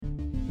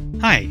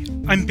Hi,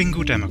 I'm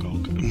Bingo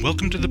Demagogue, and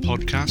welcome to the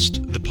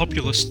podcast, The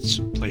Populist's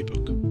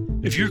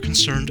Playbook. If you're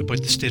concerned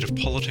about the state of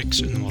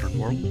politics in the modern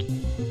world,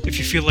 if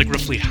you feel like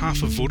roughly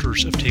half of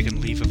voters have taken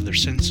leave of their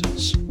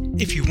senses,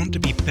 if you want to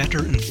be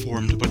better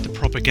informed about the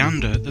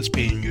propaganda that's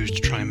being used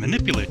to try and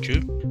manipulate you,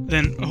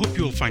 then I hope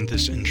you will find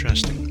this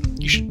interesting.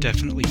 You should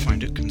definitely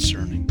find it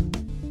concerning.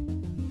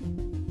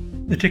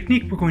 The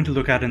technique we're going to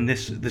look at in the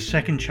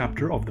second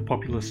chapter of The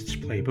Populist's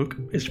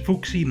Playbook, is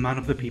Folksy Man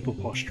of the People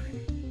posturing.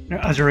 Now,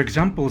 as our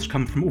examples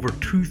come from over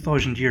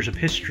 2,000 years of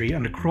history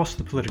and across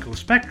the political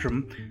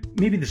spectrum,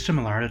 maybe the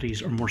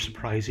similarities are more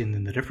surprising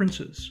than the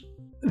differences.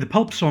 The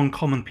pulp song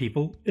Common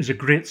People is a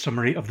great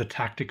summary of the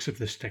tactics of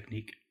this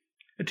technique.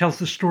 It tells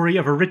the story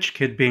of a rich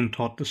kid being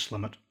taught to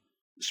slim it.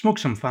 Smoke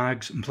some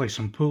fags and play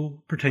some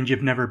pool, pretend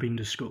you've never been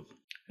to school.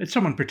 It's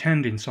someone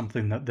pretending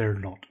something that they're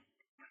not.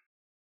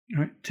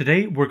 Right,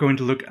 today we're going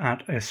to look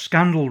at a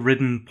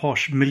scandal-ridden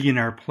posh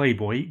millionaire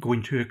playboy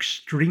going to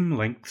extreme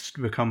lengths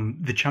to become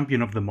the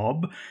champion of the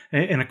mob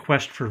in a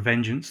quest for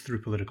vengeance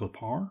through political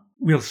power.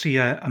 We'll see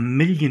a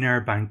millionaire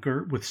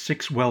banker with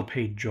 6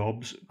 well-paid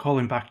jobs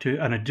calling back to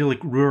an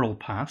idyllic rural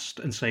past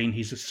and saying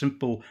he's a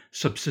simple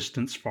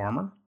subsistence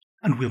farmer.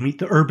 And we'll meet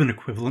the urban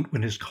equivalent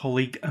when his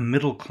colleague, a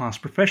middle-class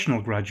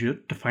professional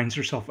graduate, defines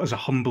herself as a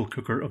humble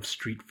cooker of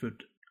street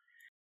food.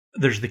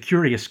 There's the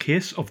curious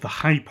case of the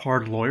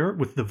high-powered lawyer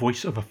with the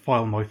voice of a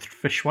foul-mouthed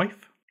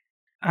fishwife,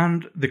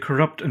 and the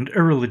corrupt and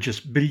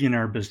irreligious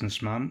billionaire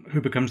businessman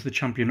who becomes the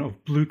champion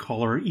of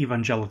blue-collar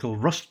evangelical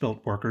Rust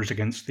Belt workers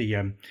against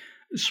the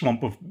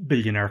swamp of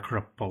billionaire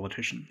corrupt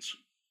politicians.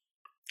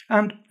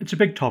 And it's a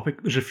big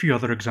topic. There's a few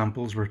other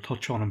examples we'll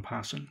touch on in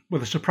passing,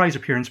 with a surprise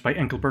appearance by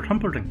Engelbert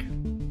Humperdinck.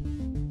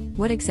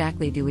 What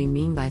exactly do we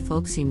mean by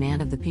folksy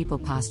man of the people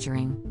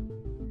posturing?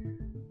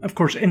 Of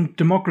course, in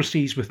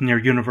democracies with near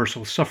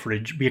universal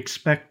suffrage, we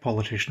expect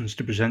politicians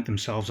to present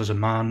themselves as a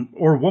man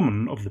or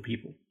woman of the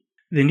people.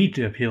 They need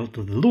to appeal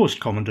to the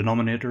lowest common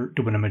denominator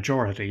to win a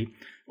majority,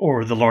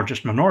 or the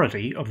largest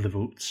minority of the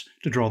votes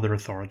to draw their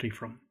authority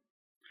from.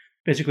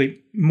 Basically,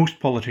 most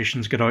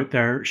politicians get out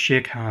there,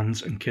 shake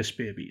hands, and kiss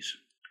babies.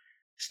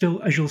 Still,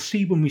 as you'll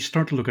see when we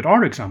start to look at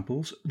our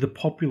examples, the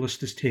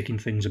populist is taking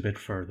things a bit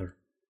further.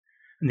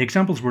 And the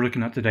examples we're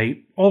looking at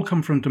today all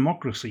come from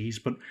democracies,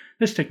 but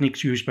this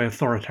technique's used by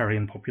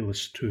authoritarian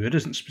populists too. It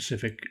isn't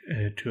specific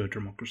to a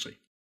democracy.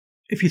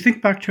 If you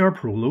think back to our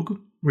prologue,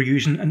 we're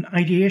using an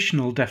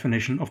ideational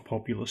definition of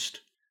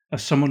populist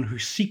as someone who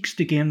seeks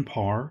to gain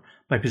power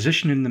by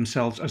positioning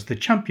themselves as the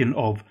champion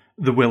of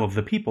the will of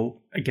the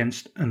people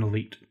against an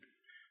elite,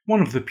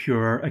 one of the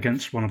pure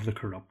against one of the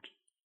corrupt.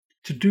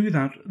 To do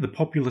that, the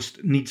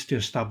populist needs to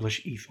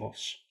establish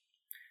ethos.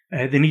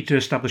 They need to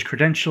establish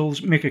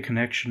credentials, make a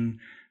connection,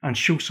 and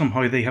show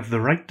somehow they have the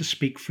right to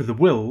speak for the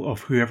will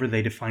of whoever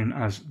they define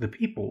as the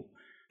people,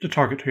 to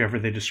target whoever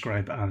they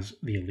describe as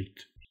the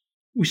elite.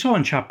 We saw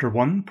in Chapter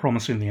 1,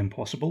 Promising the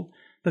Impossible,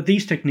 that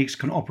these techniques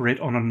can operate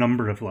on a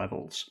number of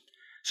levels.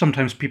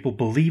 Sometimes people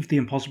believe the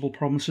impossible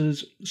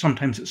promises,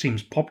 sometimes it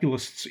seems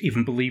populists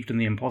even believed in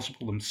the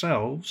impossible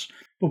themselves,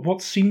 but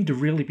what seemed to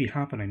really be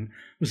happening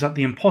was that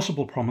the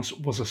impossible promise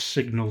was a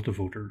signal to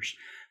voters.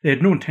 They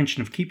had no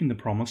intention of keeping the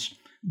promise.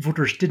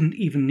 Voters didn't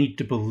even need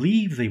to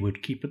believe they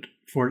would keep it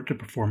for it to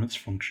perform its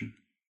function.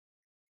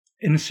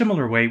 In a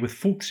similar way, with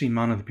folksy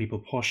man of the people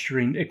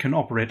posturing, it can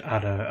operate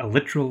at a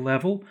literal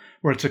level,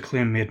 where it's a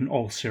claim made in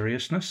all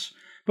seriousness,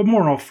 but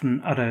more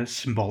often at a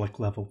symbolic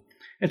level.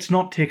 It's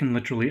not taken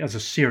literally as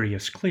a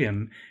serious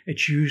claim,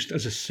 it's used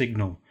as a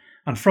signal,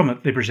 and from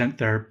it they present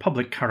their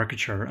public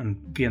caricature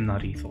and gain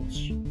that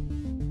ethos.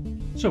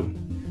 So,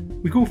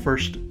 we go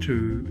first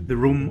to the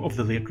Rome of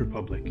the late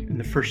Republic in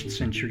the 1st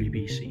century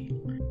BC.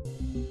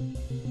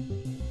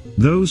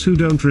 Those who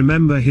don't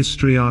remember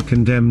history are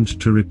condemned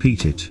to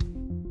repeat it.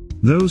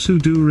 Those who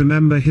do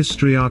remember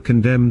history are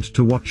condemned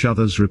to watch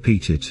others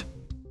repeat it.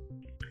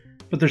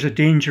 But there's a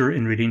danger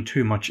in reading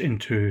too much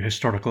into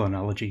historical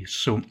analogies,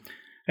 so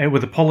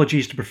with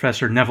apologies to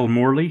Professor Neville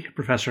Morley,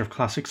 Professor of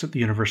Classics at the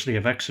University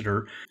of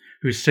Exeter,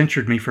 who's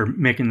censured me for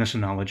making this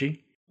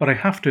analogy, but I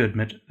have to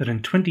admit that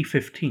in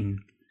 2015,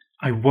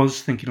 I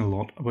was thinking a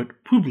lot about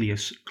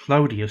Publius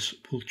Claudius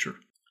Pulcher.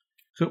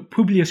 So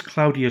Publius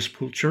Claudius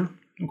Pulcher,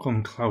 we'll call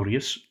him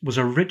Claudius, was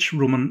a rich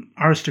Roman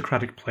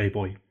aristocratic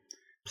playboy,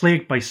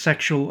 plagued by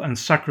sexual and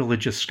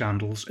sacrilegious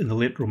scandals in the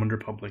late Roman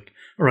Republic,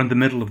 around the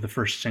middle of the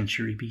 1st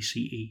century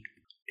BCE.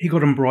 He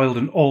got embroiled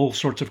in all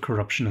sorts of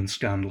corruption and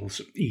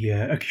scandals. He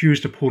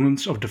accused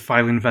opponents of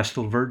defiling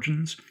Vestal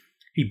virgins.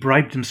 He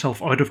bribed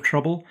himself out of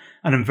trouble,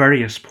 and in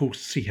various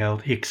posts he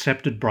held, he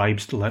accepted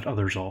bribes to let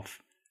others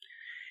off.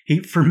 He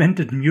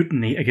fermented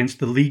mutiny against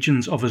the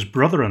legions of his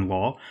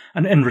brother-in-law,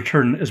 and in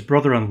return his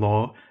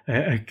brother-in-law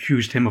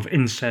accused him of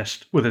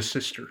incest with his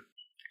sister.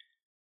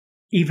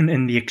 Even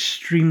in the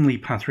extremely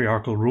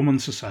patriarchal Roman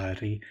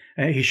society,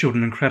 he showed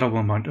an incredible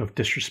amount of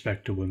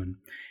disrespect to women.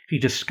 He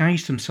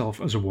disguised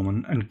himself as a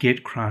woman and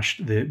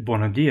gate-crashed the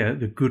Bona Dea,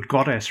 the good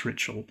goddess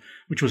ritual,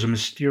 which was a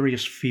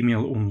mysterious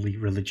female-only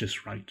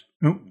religious rite.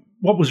 Now,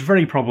 what was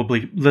very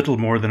probably little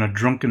more than a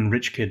drunken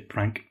rich kid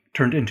prank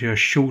turned into a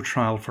show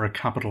trial for a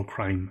capital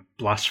crime,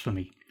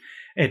 blasphemy.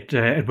 It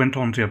went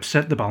on to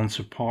upset the balance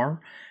of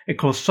power. It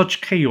caused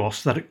such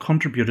chaos that it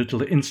contributed to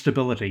the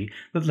instability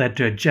that led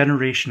to a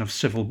generation of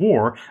civil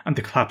war and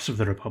the collapse of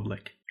the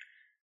Republic.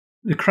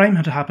 The crime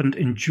had happened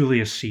in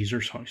Julius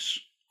Caesar's house.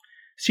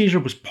 Caesar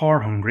was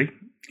power-hungry.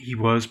 He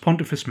was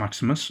Pontifex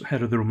Maximus,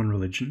 head of the Roman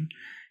religion.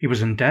 He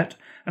was in debt,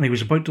 and he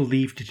was about to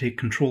leave to take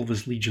control of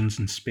his legions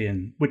in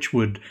Spain, which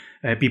would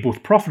be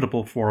both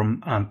profitable for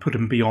him and put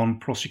him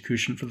beyond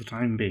prosecution for the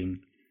time being.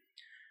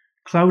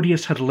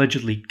 Claudius had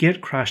allegedly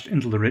gate-crashed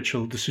into the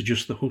ritual to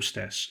seduce the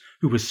hostess,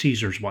 who was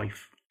Caesar's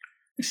wife.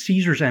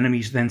 Caesar's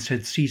enemies then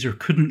said Caesar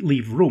couldn't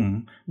leave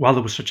Rome while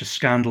there was such a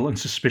scandal and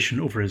suspicion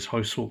over his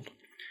household.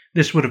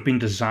 This would have been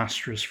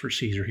disastrous for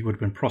Caesar. He would have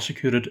been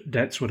prosecuted,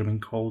 debts would have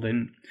been called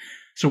in.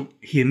 So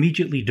he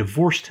immediately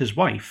divorced his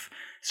wife,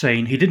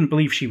 saying he didn't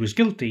believe she was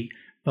guilty,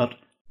 but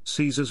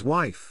Caesar's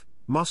wife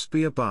must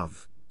be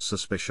above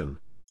suspicion.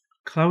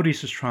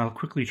 Claudius's trial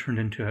quickly turned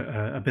into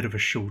a bit of a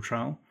show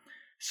trial.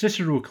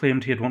 Cicero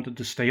claimed he had wanted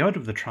to stay out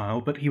of the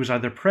trial, but he was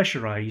either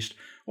pressurized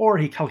or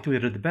he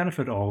calculated the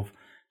benefit of,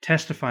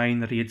 testifying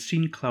that he had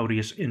seen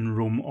Claudius in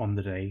Rome on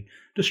the day,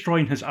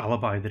 destroying his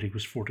alibi that he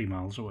was 40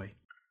 miles away.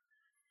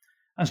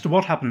 As to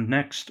what happened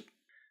next,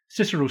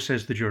 Cicero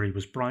says the jury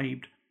was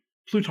bribed.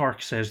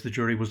 Plutarch says the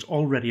jury was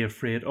already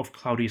afraid of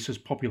Claudius's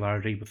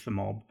popularity with the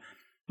mob,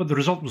 but the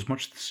result was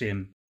much the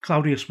same.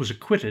 Claudius was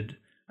acquitted,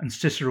 and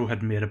Cicero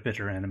had made a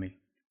bitter enemy.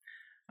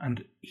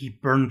 And he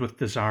burned with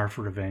desire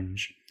for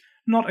revenge.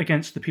 Not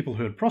against the people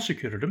who had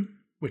prosecuted him,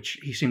 which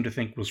he seemed to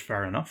think was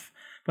fair enough,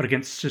 but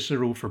against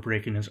Cicero for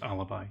breaking his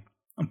alibi,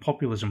 and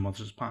populism was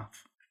his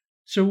path.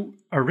 So,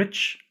 a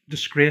rich,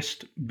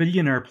 disgraced,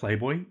 billionaire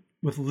playboy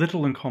with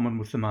little in common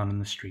with the man in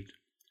the street.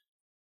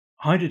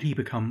 How did he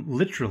become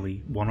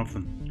literally one of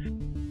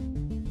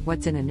them?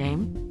 What's in a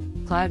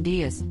name?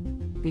 Claudius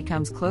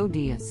becomes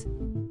Clodius.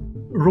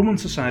 Roman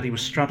society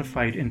was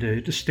stratified into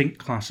distinct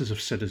classes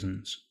of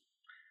citizens.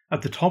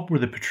 At the top were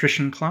the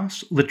patrician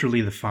class,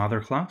 literally the father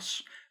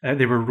class.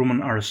 They were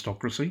Roman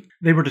aristocracy.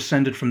 They were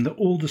descended from the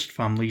oldest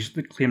families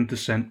that claimed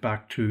descent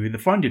back to the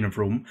founding of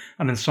Rome,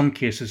 and in some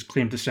cases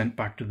claimed descent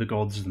back to the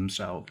gods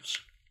themselves.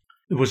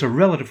 There was a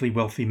relatively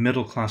wealthy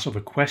middle class of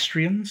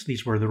equestrians.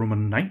 These were the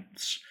Roman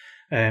knights,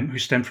 who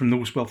stemmed from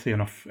those wealthy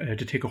enough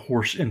to take a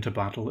horse into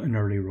battle in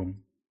early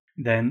Rome.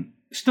 Then,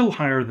 still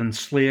higher than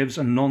slaves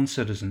and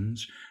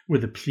non-citizens, were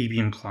the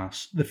plebeian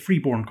class, the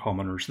freeborn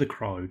commoners, the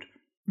crowd,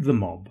 the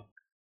mob.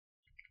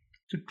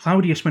 So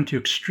Claudius went to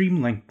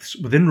extreme lengths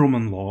within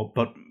Roman law,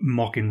 but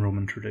mocking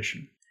Roman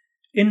tradition.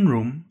 In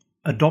Rome,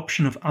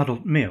 adoption of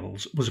adult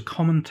males was a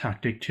common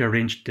tactic to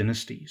arrange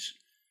dynasties.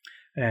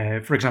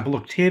 For example,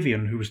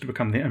 Octavian, who was to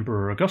become the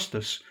Emperor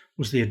Augustus,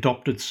 was the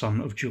adopted son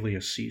of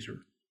Julius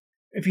Caesar.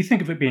 If you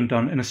think of it being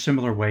done in a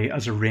similar way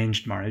as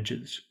arranged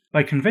marriages,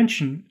 by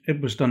convention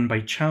it was done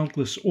by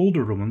childless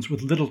older Romans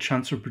with little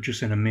chance of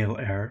producing a male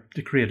heir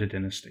to create a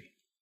dynasty.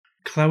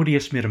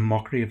 Claudius made a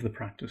mockery of the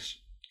practice.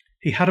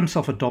 He had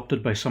himself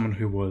adopted by someone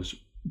who was,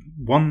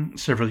 1,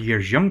 several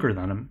years younger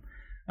than him,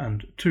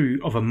 and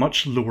 2, of a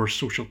much lower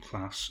social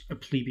class, a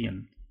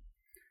plebeian.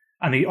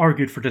 And he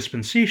argued for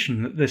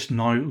dispensation that this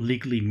now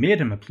legally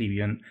made him a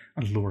plebeian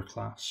and lower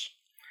class.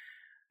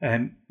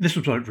 This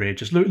was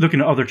outrageous. Looking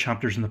at other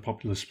chapters in the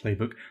Populist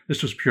Playbook,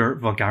 this was pure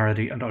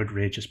vulgarity and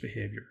outrageous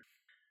behaviour.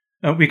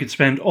 We could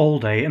spend all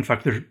day, in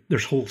fact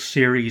there's whole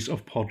series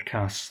of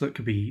podcasts that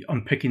could be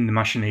unpicking the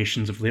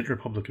machinations of late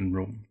Republican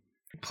Rome.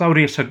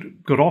 Claudius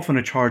had got off on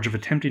a charge of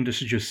attempting to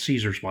seduce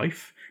Caesar's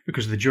wife,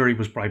 because the jury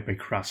was bribed by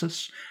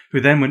Crassus, who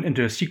then went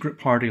into a secret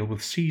power deal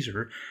with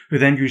Caesar, who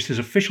then used his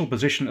official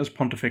position as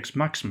Pontifex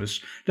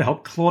Maximus to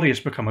help Claudius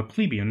become a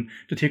plebeian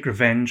to take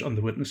revenge on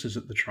the witnesses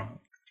at the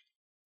trial.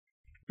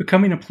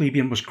 Becoming a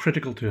plebeian was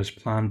critical to his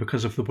plan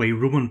because of the way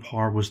Roman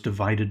power was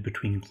divided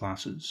between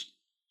classes.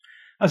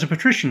 As a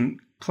patrician,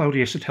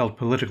 Claudius had held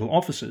political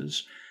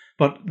offices,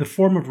 but the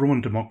form of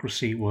Roman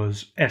democracy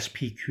was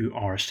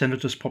SPQR,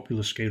 Senatus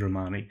Populusque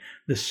Romani,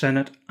 the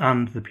Senate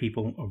and the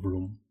people of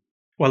Rome.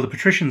 While the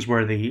patricians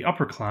were the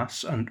upper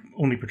class, and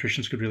only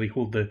patricians could really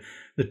hold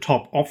the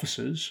top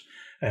offices,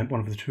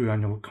 one of the 2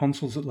 annual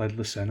consuls that led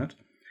the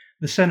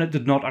Senate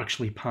did not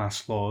actually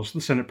pass laws.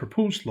 The Senate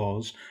proposed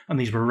laws, and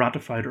these were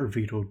ratified or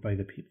vetoed by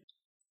the people.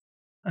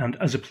 And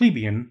as a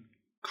plebeian,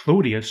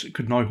 Clodius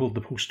could now hold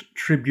the post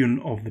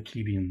tribune of the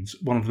plebeians,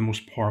 one of the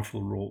most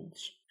powerful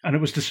roles. And it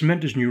was to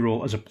cement his new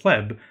role as a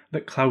pleb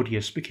that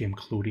Claudius became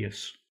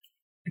Clodius.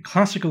 The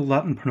classical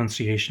Latin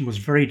pronunciation was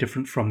very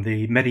different from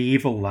the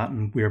medieval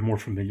Latin we are more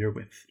familiar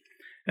with.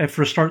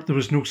 For a start, there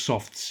was no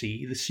soft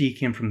C. The C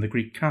came from the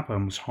Greek kappa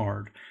and was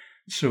hard.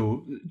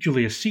 So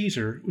Julius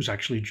Caesar was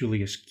actually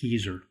Julius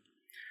Caesar,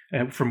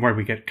 from where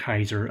we get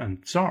Kaiser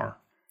and Tsar.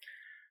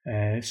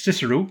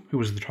 Cicero, who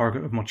was the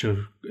target of much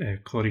of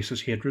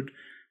Claudius's hatred,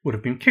 would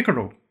have been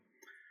Cicero.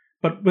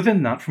 But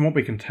within that, from what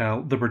we can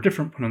tell, there were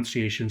different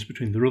pronunciations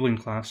between the ruling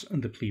class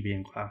and the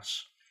plebeian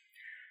class.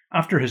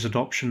 After his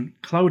adoption,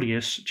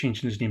 Claudius,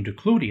 changing his name to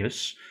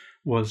Clodius,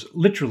 was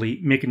literally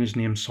making his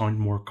name sound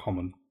more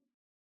common.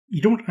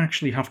 You don't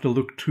actually have to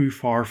look too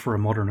far for a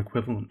modern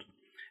equivalent.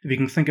 If you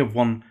can think of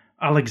one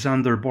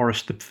Alexander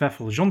Boris de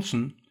Pfeffel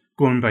Johnson,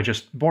 going by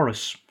just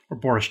Boris, or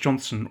Boris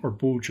Johnson, or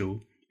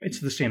Bojo, it's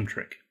the same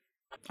trick.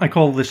 I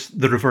call this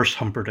the reverse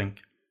Humperdinck.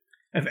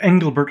 If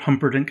Engelbert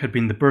Humperdinck had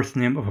been the birth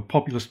name of a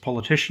populist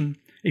politician,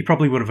 he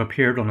probably would have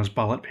appeared on his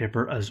ballot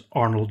paper as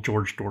Arnold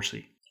George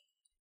Dorsey.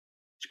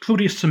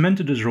 Clodius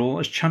cemented his role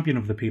as champion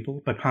of the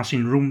people by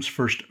passing Rome's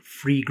first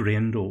free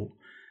grain dole,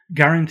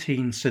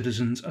 guaranteeing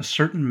citizens a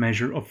certain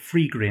measure of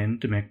free grain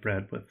to make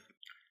bread with.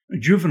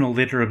 Juvenal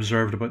later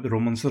observed about the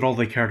Romans that all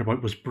they cared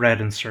about was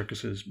bread and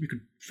circuses. You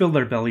could fill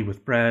their belly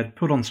with bread,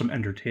 put on some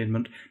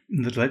entertainment,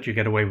 and they'd let you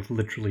get away with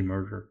literally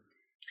murder.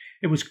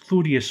 It was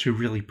Clodius who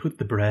really put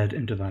the bread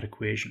into that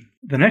equation.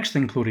 The next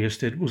thing Clodius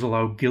did was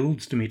allow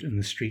guilds to meet in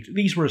the street.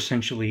 These were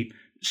essentially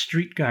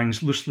street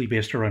gangs loosely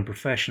based around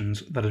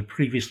professions that had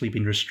previously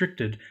been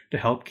restricted to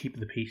help keep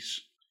the peace.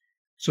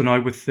 So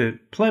now with the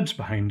plebs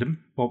behind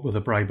him, bought with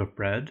a bribe of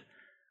bread,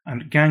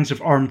 and gangs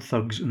of armed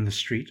thugs in the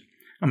street,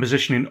 and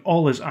positioning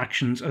all his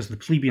actions as the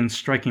plebeians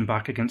striking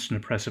back against an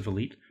oppressive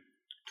elite,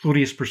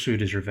 Clodius pursued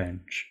his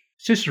revenge.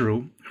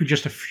 Cicero, who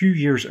just a few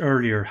years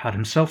earlier had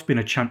himself been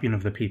a champion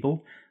of the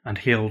people and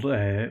hailed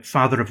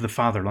father of the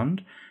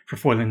fatherland for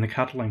foiling the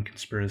Catiline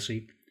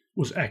conspiracy,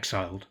 was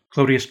exiled.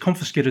 Clodius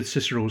confiscated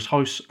Cicero's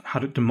house,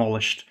 had it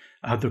demolished,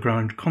 had the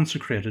ground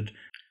consecrated,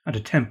 and a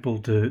temple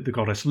to the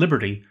goddess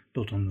Liberty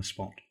built on the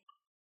spot.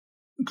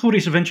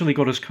 Clodius eventually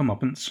got his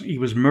comeuppance. He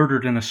was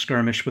murdered in a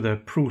skirmish with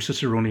a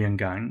pro-Ciceronian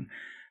gang,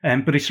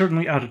 but he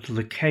certainly added to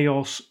the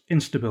chaos,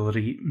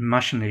 instability,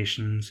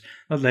 machinations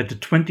that led to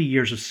 20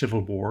 years of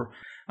civil war,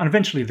 and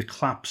eventually the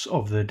collapse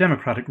of the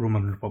democratic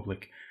Roman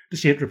Republic, to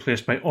see it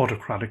replaced by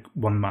autocratic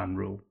one-man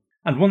rule.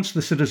 And once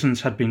the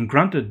citizens had been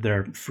granted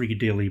their free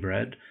daily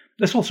bread,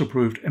 this also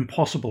proved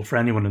impossible for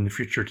anyone in the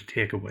future to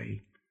take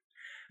away.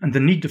 And the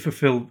need to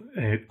fulfill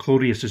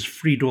Clodius's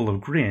free dole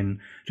of grain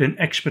to an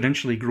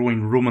exponentially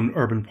growing Roman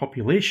urban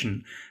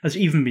population has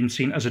even been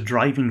seen as a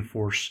driving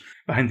force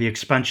behind the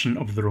expansion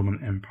of the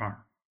Roman Empire.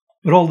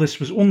 But all this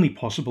was only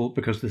possible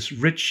because this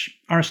rich,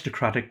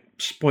 aristocratic,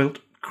 spoilt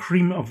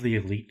cream of the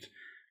elite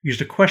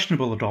used a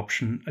questionable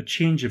adoption, a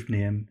change of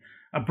name,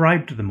 a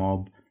bribe to the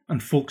mob,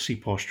 and folksy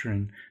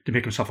posturing to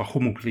make himself a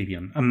homo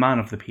plebeian, a man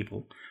of the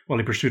people, while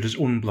he pursued his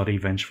own bloody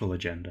vengeful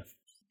agenda.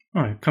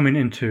 Alright, coming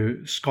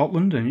into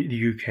Scotland and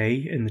the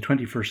UK in the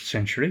 21st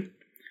century,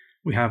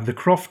 we have the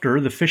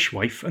crofter, the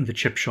fishwife, and the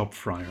chip shop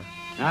friar.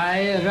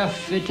 Aye,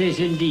 rough it is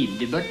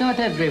indeed, but not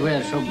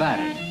everywhere so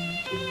barren.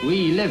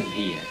 We live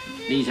here.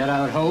 These are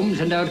our homes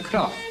and our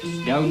crofts,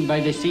 down by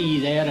the sea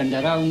there and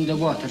around the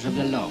waters of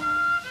the loch.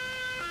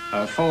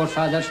 Our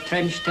forefathers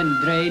trenched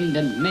and drained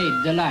and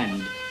made the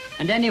land,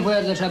 and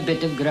anywhere there's a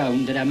bit of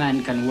ground that a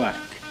man can work,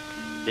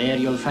 there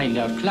you'll find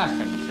our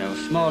clachans, our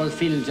small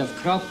fields of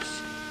crops,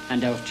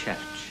 and our church.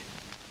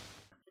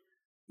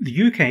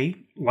 The UK,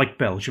 like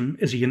Belgium,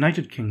 is a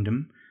united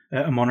kingdom,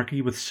 a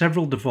monarchy with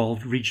several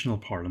devolved regional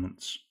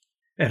parliaments.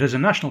 It has a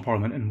national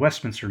parliament in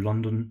Westminster,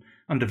 London,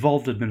 and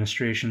devolved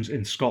administrations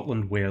in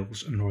Scotland,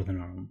 Wales, and Northern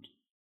Ireland.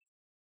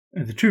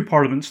 The two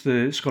parliaments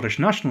the Scottish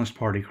Nationalist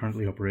Party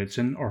currently operates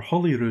in are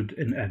Holyrood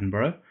in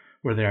Edinburgh,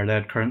 where they are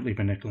led currently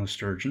by Nicola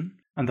Sturgeon,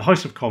 and the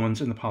House of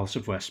Commons in the Palace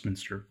of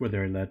Westminster, where they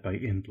are led by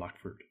Ian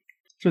Blackford.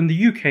 So in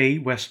the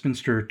UK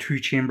Westminster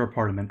two-chamber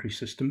parliamentary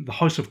system, the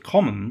House of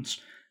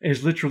Commons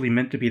is literally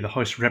meant to be the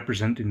house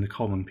representing the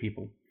common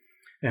people.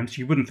 So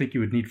you wouldn't think you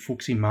would need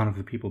folksy man of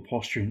the people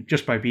posturing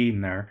just by being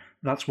there.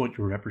 That's what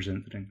you're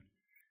representing.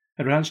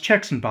 It has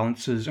checks and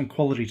balances and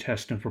quality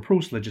testing for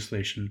proposed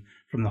legislation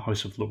from the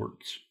House of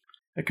Lords.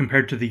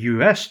 Compared to the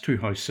US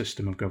two-house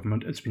system of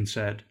government, it's been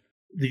said,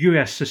 the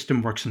US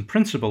system works in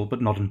principle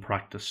but not in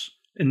practice.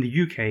 In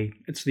the UK,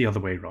 it's the other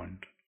way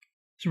round.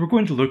 So we're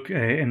going to look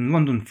in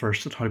London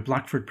first at how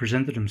Blackford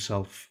presented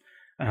himself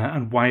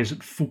and why is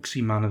it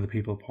folksy man of the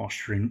people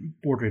posturing,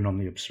 bordering on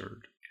the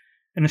absurd.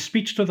 In a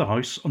speech to the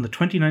House on the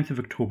 29th of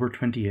October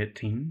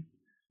 2018,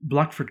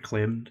 Blackford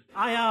claimed,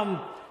 "I am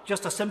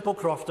just a simple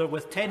crofter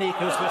with 10 acres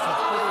with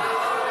a...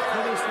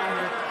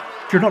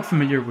 If you're not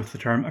familiar with the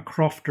term, a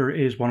crofter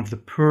is one of the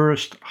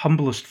poorest,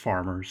 humblest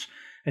farmers.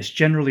 It's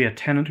generally a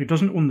tenant who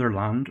doesn't own their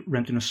land,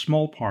 renting a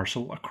small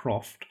parcel, a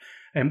croft,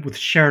 with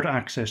shared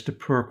access to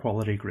poor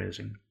quality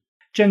grazing.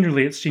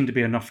 Generally, it's seen to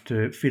be enough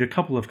to feed a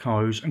couple of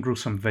cows and grow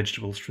some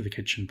vegetables for the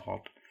kitchen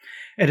pot.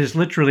 It is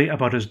literally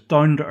about as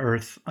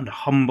down-to-earth and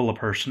humble a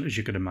person as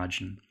you could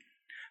imagine.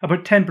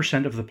 About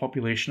 10% of the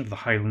population of the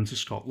Highlands of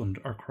Scotland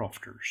are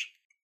crofters.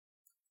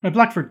 Now,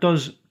 Blackford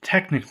does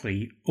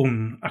technically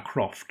own a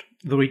croft,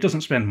 though he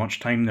doesn't spend much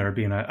time there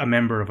being a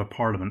member of a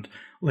parliament,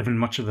 living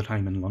much of the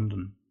time in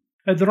London.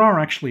 There are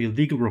actually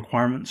legal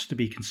requirements to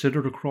be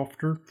considered a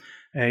crofter.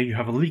 You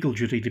have a legal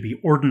duty to be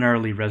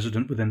ordinarily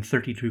resident within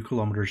 32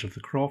 kilometres of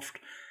the croft,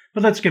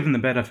 but let's give him the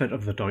benefit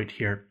of the doubt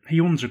here. He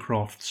owns a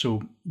croft,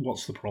 so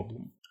what's the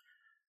problem?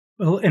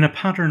 Well, in a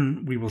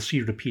pattern we will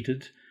see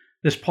repeated,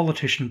 this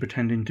politician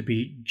pretending to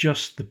be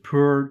just the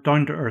poor,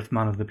 down-to-earth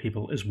man of the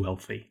people is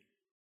wealthy.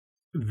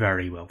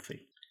 Very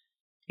wealthy.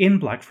 Ian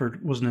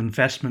Blackford was an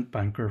investment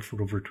banker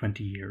for over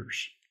 20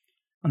 years.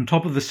 On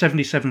top of the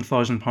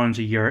 £77,000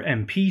 a year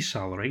MP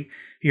salary,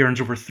 he earns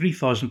over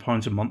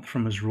 £3,000 a month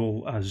from his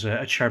role as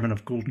a chairman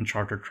of Golden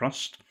Charter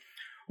Trust,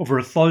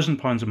 over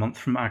 £1,000 a month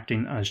from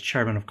acting as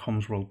chairman of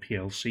Comsworld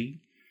plc.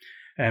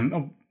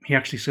 He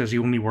actually says he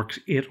only works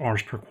 8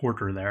 hours per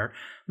quarter there.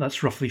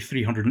 That's roughly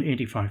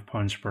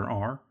 £385 per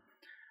hour.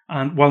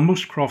 And while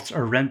most crofts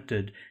are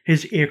rented,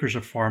 his acres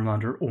of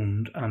farmland are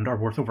owned and are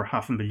worth over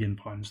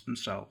 £500,000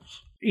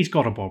 themselves. He's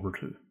got a bob or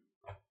two.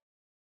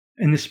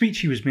 In the speech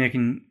he was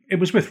making, it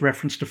was with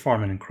reference to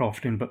farming and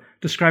crofting, but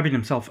describing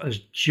himself as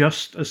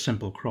just a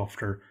simple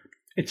crofter,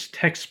 it's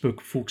textbook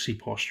folksy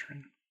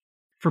posturing.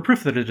 For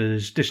proof that it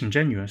is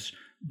disingenuous,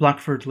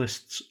 Blackford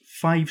lists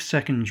 5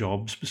 second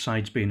jobs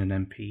besides being an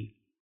MP.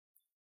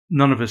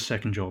 None of his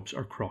second jobs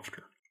are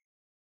crofter.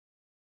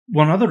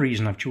 One other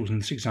reason I've chosen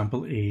this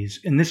example is,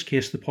 in this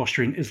case, the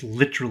posturing is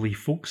literally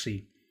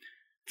folksy.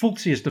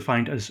 Folksy is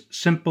defined as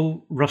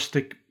simple,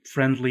 rustic,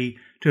 friendly,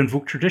 to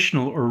invoke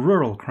traditional or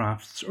rural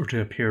crafts or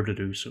to appear to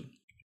do so.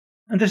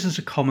 And this is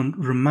a common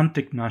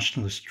romantic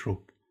nationalist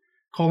trope,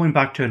 calling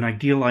back to an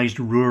idealised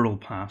rural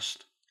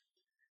past.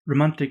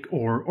 Romantic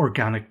or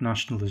organic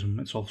nationalism,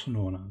 it's also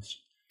known as.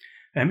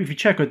 If you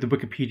check out the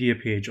Wikipedia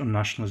page on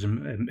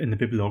nationalism in the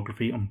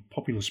bibliography on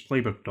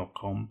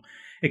populistplaybook.com,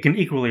 it can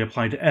equally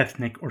apply to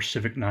ethnic or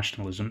civic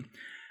nationalism,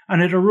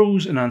 and it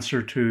arose in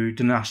answer to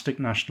dynastic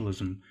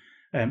nationalism,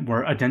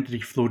 where identity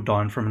flowed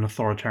down from an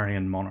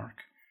authoritarian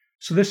monarch.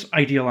 So this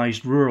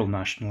idealised rural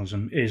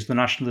nationalism is the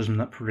nationalism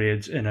that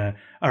parades in a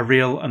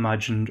real,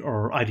 imagined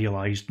or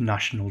idealised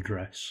national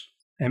dress.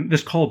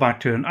 This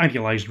callback to an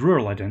idealised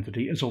rural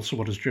identity is also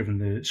what has driven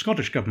the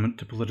Scottish government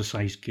to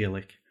politicise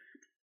Gaelic.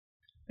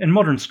 In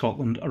modern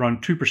Scotland,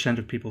 around 2%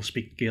 of people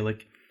speak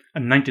Gaelic,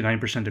 and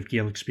 99% of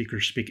Gaelic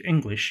speakers speak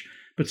English,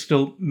 but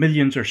still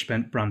millions are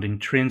spent branding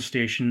train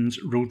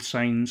stations, road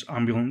signs,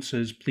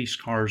 ambulances, police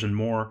cars and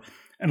more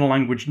in a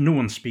language no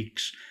one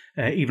speaks,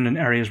 even in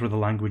areas where the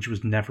language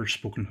was never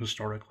spoken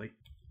historically.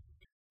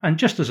 And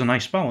just as a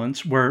nice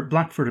balance, where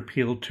Blackford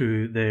appealed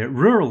to the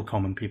rural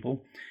common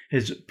people,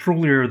 his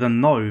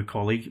prolier-than-now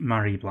colleague,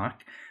 Mary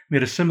Black,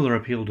 made a similar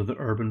appeal to the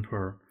urban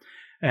poor.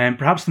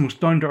 Perhaps the most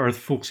down-to-earth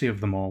folksy of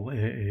them all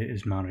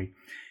is Mary.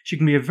 She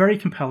can be a very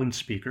compelling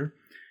speaker.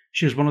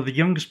 She is one of the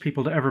youngest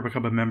people to ever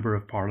become a member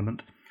of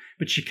Parliament,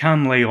 but she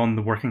can lay on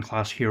the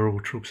working-class hero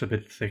tropes a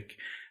bit thick,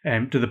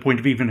 to the point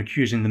of even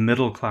accusing the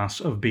middle class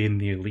of being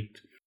the elite.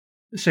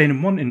 Saying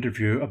in one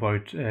interview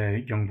about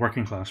young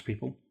working-class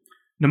people,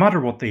 no matter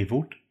what they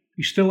vote,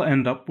 you still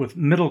end up with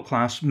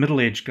middle-class,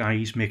 middle-aged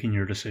guys making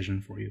your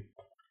decision for you.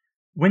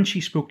 When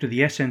she spoke to the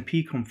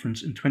SNP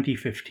conference in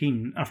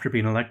 2015 after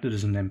being elected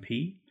as an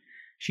MP,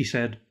 she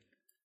said,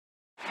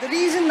 "The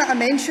reason that I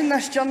mention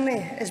this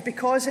journey is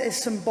because it is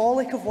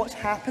symbolic of what's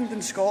happened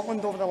in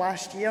Scotland over the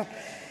last year.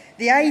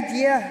 The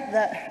idea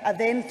that a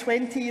then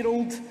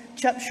 20-year-old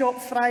chip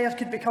shop friar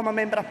could become a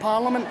member of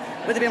Parliament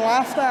would have been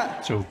laughed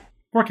at." So,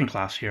 working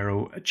class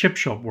hero, a chip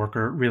shop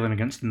worker railing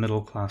against the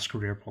middle class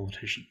career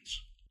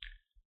politicians.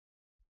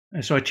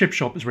 So a chip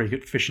shop is where you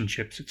get fish and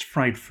chips. It's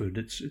fried food,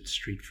 it's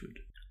street food.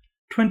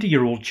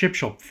 20-year-old chip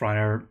shop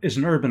friar is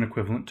an urban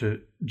equivalent to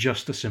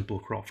just a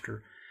simple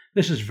crofter.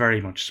 This is very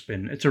much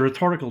spin. It's a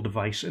rhetorical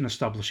device in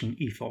establishing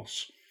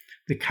ethos,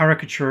 the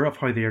caricature of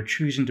how they are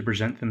choosing to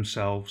present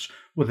themselves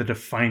with a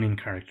defining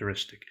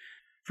characteristic.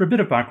 For a bit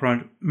of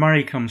background,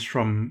 Mary comes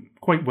from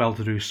quite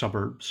well-to-do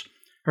suburbs.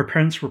 Her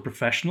parents were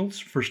professionals,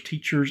 first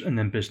teachers and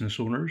then business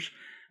owners,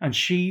 and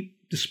she,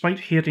 despite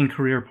hating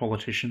career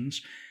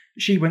politicians,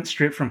 she went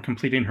straight from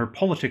completing her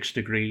politics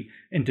degree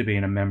into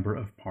being a member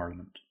of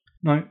Parliament.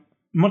 Now,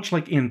 much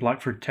like Ian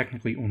Blackford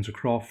technically owns a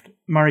croft,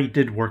 Mary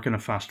did work in a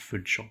fast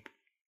food shop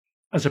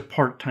as a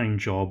part-time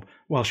job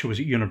while she was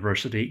at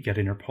university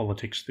getting her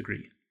politics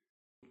degree.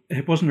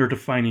 It wasn't her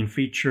defining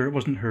feature, it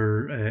wasn't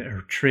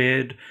her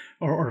trade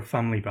or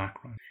family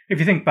background. If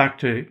you think back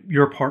to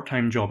your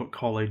part-time job at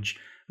college,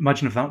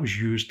 imagine if that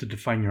was used to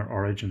define your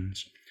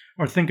origins.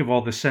 Or think of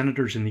all the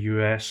senators in the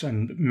US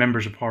and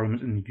members of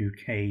Parliament in the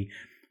UK.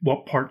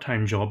 What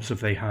part-time jobs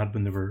have they had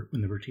when they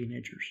were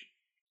teenagers?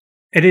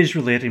 It is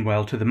relating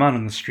well to the man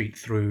on the street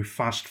through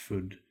fast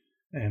food,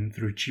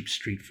 through cheap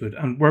street food.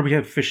 And where we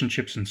have fish and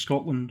chips in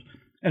Scotland,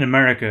 in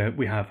America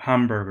we have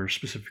hamburgers,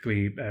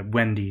 specifically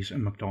Wendy's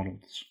and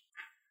McDonald's.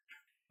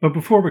 But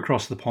before we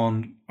cross the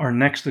pond, our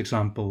next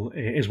example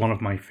is one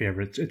of my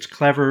favourites. It's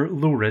clever,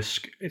 low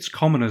risk, it's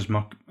common as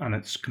muck, and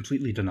it's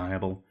completely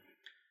deniable.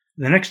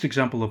 The next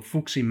example of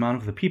folksy man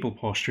of the people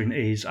posturing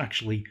is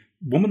actually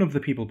woman of the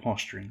people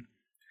posturing,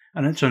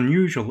 and it's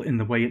unusual in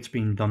the way it's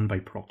being done by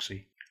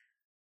proxy.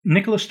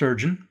 Nicola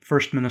Sturgeon,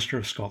 First Minister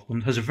of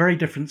Scotland, has a very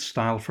different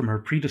style from her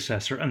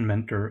predecessor and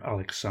mentor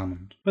Alex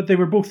Salmond, but they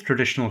were both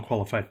traditional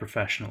qualified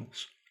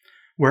professionals.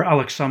 Where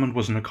Alex Salmond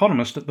was an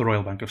economist at the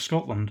Royal Bank of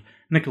Scotland,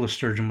 Nicola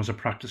Sturgeon was a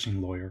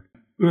practising lawyer.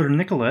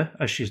 Nicola,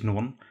 as she's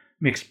known,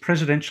 makes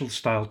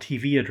presidential-style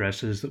TV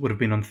addresses that would have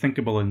been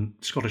unthinkable in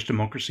Scottish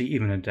democracy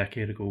even a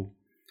decade ago.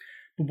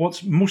 But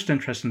what's most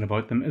interesting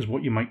about them is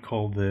what you might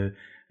call the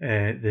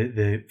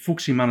the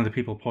Folksy Man of the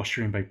People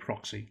posturing by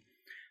proxy.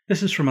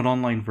 This is from an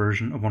online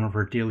version of one of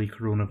her daily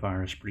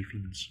coronavirus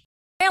briefings.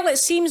 Well, it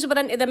seems we're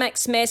into the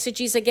mixed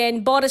messages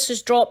again. Boris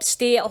has dropped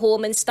stay at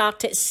home and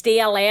started stay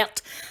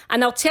alert.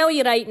 And I'll tell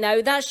you right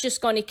now, that's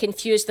just going to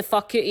confuse the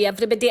fuck out of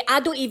everybody. I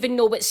don't even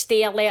know what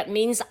stay alert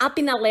means. I've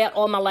been alert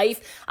all my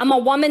life. I'm a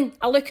woman.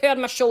 I look over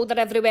my shoulder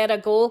everywhere I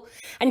go.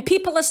 And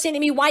people are saying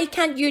to me, why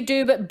can't you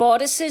do what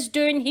Boris is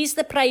doing? He's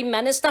the Prime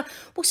Minister.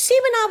 Well, see,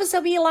 when I was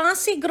a wee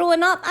lassie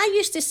growing up, I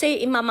used to say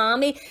to my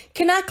mammy,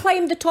 can I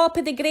climb the top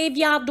of the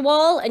graveyard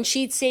wall? And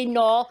she'd say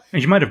no.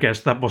 As you might have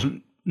guessed, that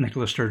wasn't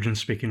Nicola Sturgeon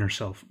speaking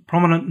herself.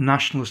 Prominent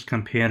nationalist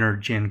campaigner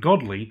Jane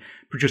Godley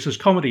produces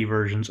comedy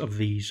versions of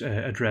these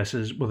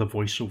addresses with a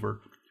voiceover,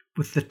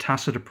 with the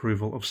tacit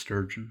approval of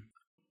Sturgeon.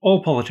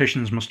 All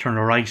politicians must turn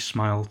a wry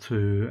smile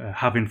to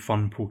having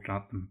fun poked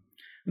at them.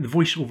 The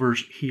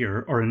voiceovers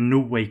here are in no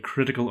way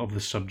critical of the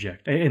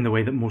subject, in the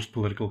way that most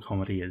political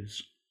comedy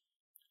is.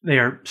 They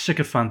are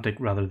sycophantic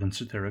rather than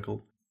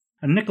satirical,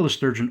 and Nicola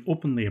Sturgeon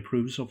openly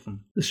approves of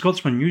them. The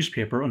Scotsman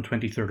newspaper on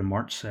 23rd of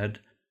March said,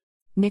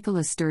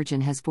 Nicola Sturgeon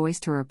has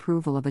voiced her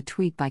approval of a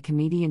tweet by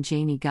comedian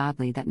Janie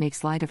Godley that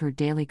makes light of her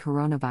daily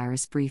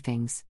coronavirus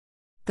briefings.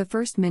 The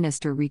First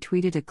Minister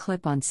retweeted a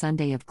clip on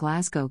Sunday of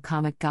Glasgow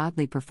comic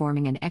Godley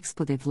performing an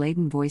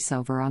expletive-laden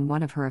voiceover on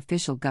one of her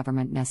official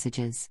government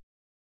messages.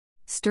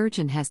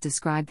 Sturgeon has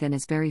described them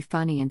as very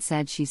funny and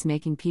said she's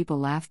making people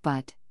laugh,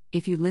 but,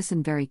 if you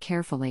listen very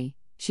carefully,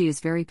 she is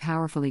very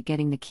powerfully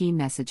getting the key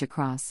message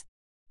across.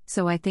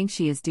 So I think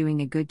she is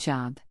doing a good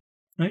job.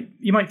 Now,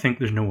 you might think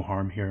there's no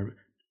harm here,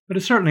 but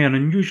it's certainly an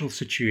unusual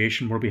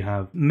situation where we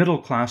have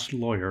middle-class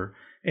lawyer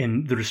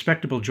in the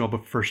respectable job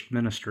of First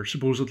Minister,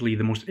 supposedly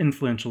the most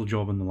influential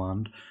job in the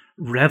land,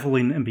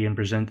 revelling in being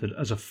presented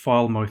as a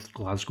foul-mouthed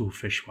Glasgow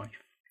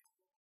fishwife.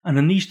 And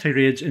in these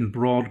tirades in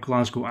broad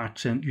Glasgow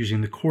accent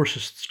using the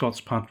coarsest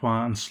Scots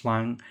patois and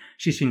slang,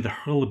 she's seen to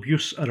hurl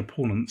abuse at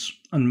opponents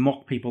and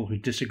mock people who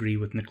disagree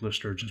with Nicola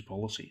Sturgeon's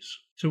policies.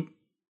 So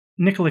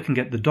Nicola can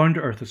get the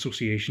down-to-earth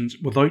associations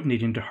without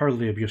needing to hurl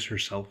the abuse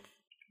herself.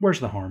 Where's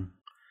the harm?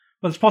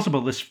 Well, it's possible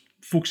this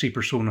folksy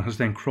persona has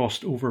then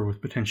crossed over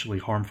with potentially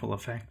harmful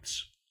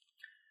effects.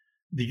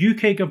 The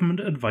UK government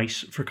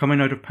advice for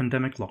coming out of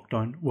pandemic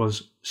lockdown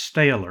was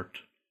stay alert.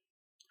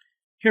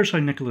 Here's how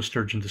Nicola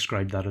Sturgeon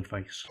described that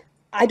advice.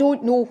 I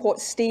don't know what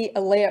stay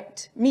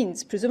alert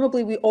means.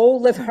 Presumably we all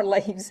live our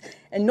lives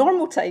in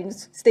normal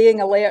times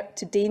staying alert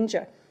to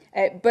danger.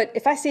 But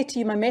if I say to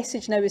you my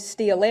message now is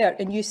stay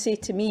alert and you say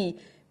to me,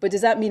 but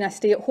does that mean I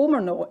stay at home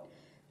or not?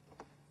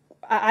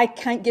 I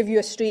can't give you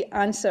a straight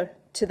answer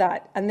to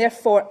that, and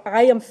therefore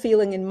I am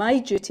feeling in my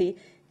duty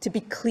to be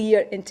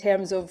clear in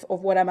terms of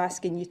what I'm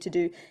asking you to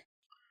do.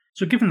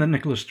 So given that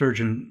Nicola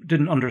Sturgeon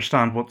didn't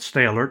understand what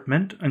stay alert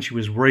meant and she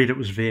was worried it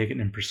was vague and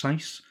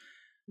imprecise,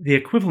 the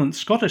equivalent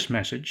Scottish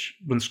message,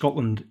 when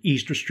Scotland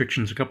eased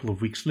restrictions a couple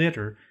of weeks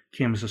later,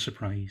 came as a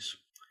surprise.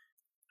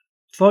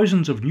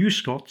 Thousands of new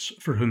Scots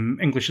for whom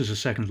English is a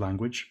second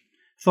language,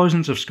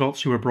 thousands of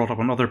Scots who were brought up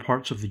in other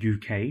parts of the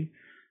UK,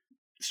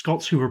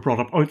 Scots who were brought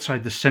up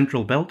outside the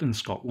central belt in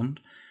Scotland,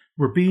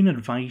 were being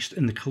advised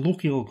in the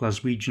colloquial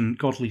Glaswegian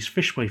Godley's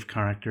fishwife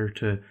character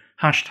to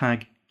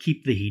hashtag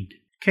keep the heed,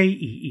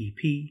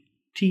 KEEPTHEHEID.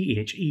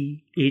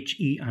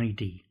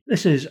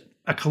 This is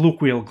a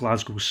colloquial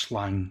Glasgow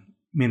slang,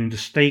 meaning to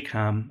stay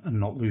calm and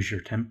not lose your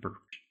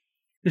temper.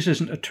 This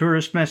isn't a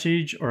tourist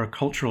message or a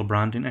cultural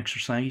branding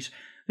exercise,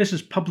 this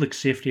is public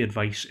safety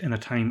advice in a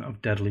time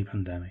of deadly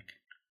pandemic.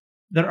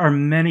 There are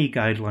many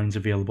guidelines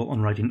available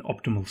on writing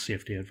optimal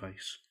safety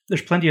advice.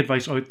 There's plenty of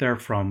advice out there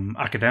from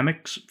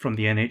academics, from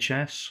the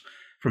NHS,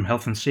 from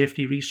health and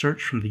safety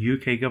research, from the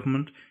UK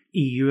government,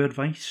 EU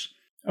advice.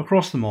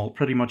 Across them all,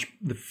 pretty much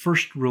the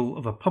first rule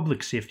of a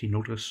public safety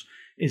notice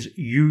is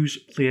use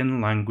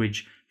plain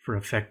language for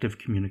effective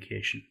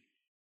communication.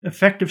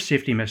 Effective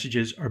safety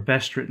messages are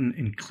best written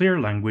in clear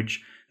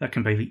language that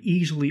can be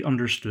easily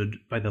understood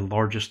by the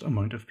largest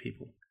amount of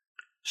people.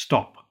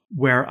 Stop.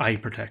 Wear eye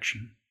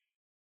protection.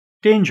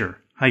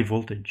 Danger. High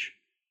voltage.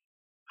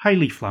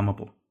 Highly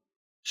flammable.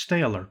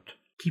 Stay alert.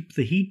 Keep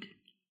the heat.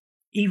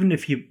 Even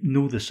if you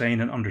know the sign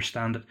and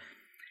understand it,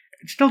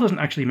 it still doesn't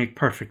actually make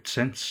perfect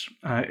sense.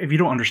 If you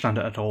don't understand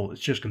it at all,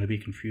 it's just going to be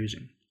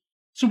confusing.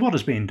 So what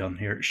is being done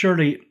here?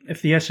 Surely,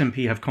 if the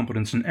SNP have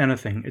competence in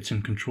anything, it's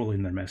in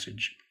controlling their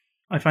message.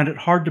 I find it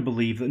hard to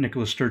believe that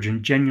Nicola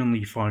Sturgeon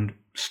genuinely found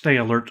stay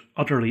alert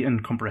utterly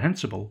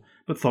incomprehensible,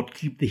 but thought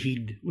keep the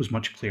heed was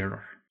much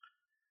clearer.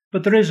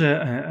 But there is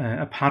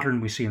a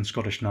pattern we see in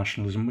Scottish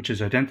nationalism, which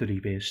is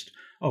identity-based,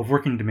 of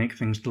working to make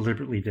things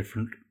deliberately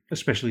different,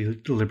 especially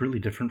deliberately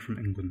different from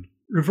England.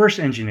 Reverse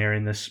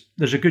engineering this,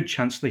 there's a good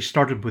chance they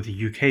started with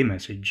the UK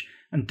message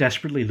and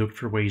desperately looked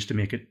for ways to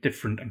make it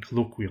different and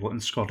colloquial in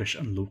Scottish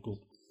and local.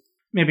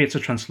 Maybe it's a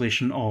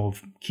translation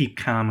of keep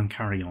calm and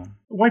carry on.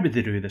 Why would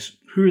they do this?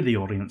 Who are the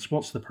audience?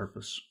 What's the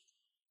purpose?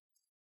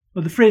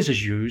 Well, the phrase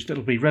is used,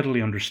 it'll be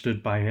readily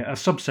understood by a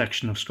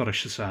subsection of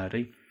Scottish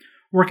society,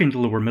 working to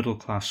lower middle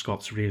class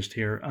Scots raised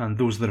here and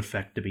those that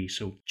affect to be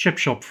so, chip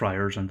shop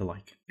friars and the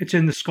like. It's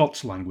in the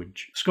Scots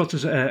language. Scots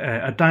is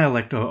a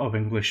dialect of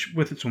English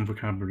with its own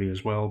vocabulary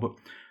as well, but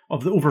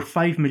of the over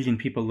 5 million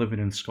people living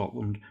in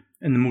Scotland,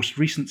 in the most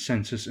recent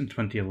census in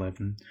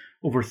 2011,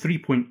 over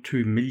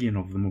 3.2 million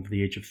of them over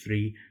the age of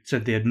 3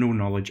 said they had no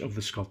knowledge of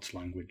the Scots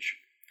language.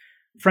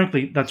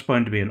 Frankly, that's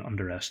bound to be an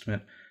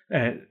underestimate.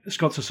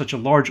 Scots has such a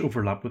large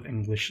overlap with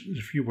English. There's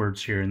a few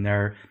words here and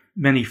there.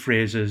 Many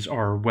phrases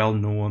are well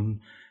known,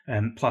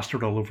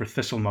 plastered all over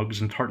thistle mugs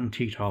and tartan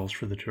tea towels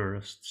for the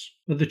tourists.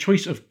 But the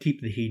choice of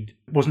keep the heed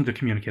wasn't to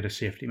communicate a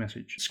safety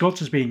message.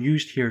 Scots is being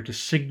used here to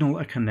signal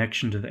a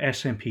connection to the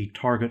SNP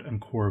target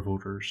and core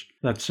voters.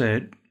 That's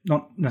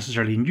not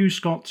necessarily new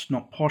Scots,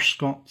 not posh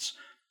Scots,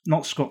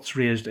 not Scots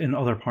raised in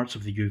other parts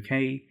of the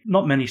UK,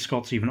 not many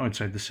Scots even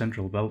outside the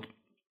Central Belt.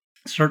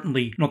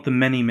 Certainly not the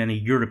many, many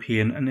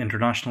European and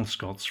international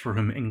Scots for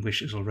whom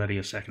English is already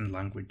a second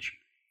language.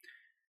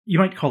 You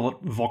might call it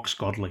Vox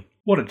Godly.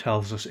 What it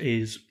tells us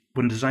is,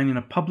 when designing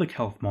a public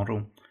health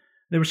model,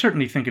 they were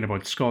certainly thinking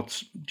about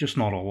Scots, just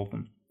not all of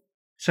them.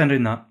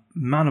 Sending that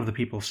man of the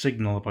people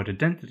signal about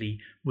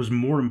identity was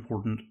more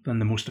important than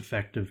the most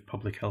effective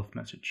public health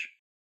message.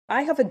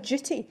 I have a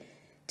duty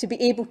to be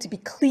able to be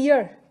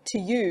clear to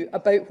you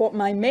about what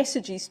my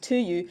messages to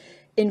you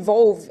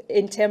involve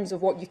in terms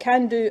of what you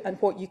can do and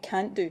what you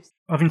can't do.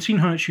 Having seen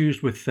how it's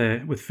used with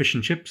fish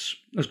and chips,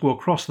 let's go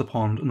across the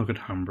pond and look at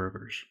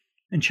hamburgers.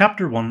 In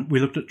Chapter 1, we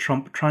looked at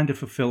Trump trying to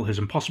fulfill his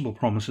impossible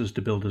promises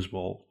to build his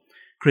wall,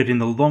 creating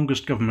the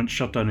longest government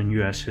shutdown in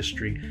US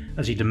history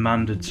as he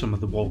demanded some of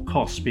the wall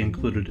costs be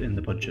included in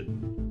the budget.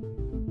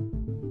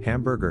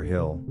 Hamburger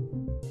Hill.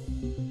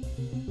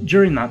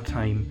 During that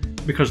time,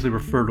 because they were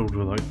furloughed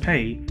without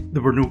pay,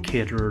 there were no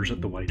caterers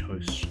at the White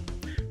House.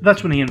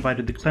 That's when he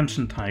invited the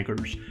Clemson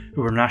Tigers,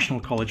 who were National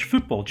College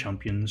football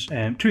champions,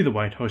 to the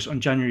White House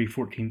on January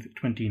 14th,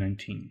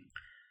 2019.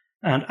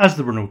 And as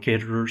there were no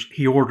caterers,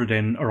 he ordered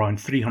in around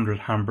 300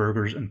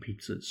 hamburgers and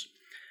pizzas.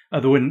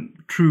 Although in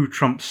true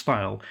Trump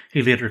style,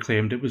 he later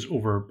claimed it was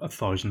over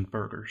 1,000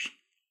 burgers.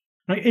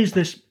 Now, is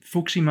this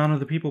folksy man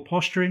of the people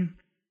posturing?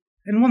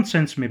 In one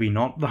sense, maybe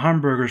not. The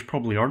hamburgers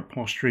probably aren't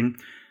posturing.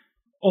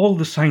 All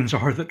the signs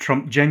are that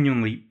Trump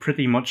genuinely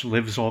pretty much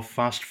lives off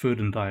fast food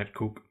and Diet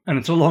Coke. And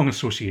it's a long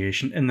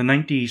association. In the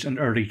 90s and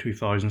early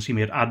 2000s, he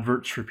made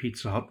adverts for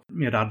Pizza Hut,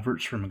 made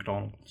adverts for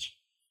McDonald's.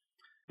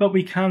 But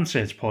we can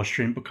say it's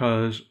posturing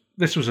because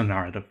this was a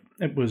narrative.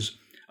 It was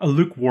a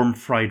lukewarm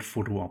fried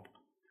photo op.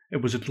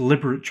 It was a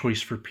deliberate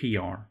choice for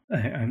PR.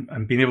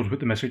 And being able to put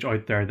the message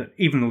out there that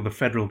even though the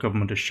federal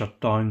government is shut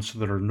down so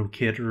there are no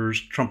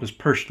caterers, Trump is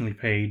personally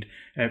paid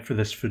for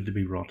this food to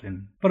be brought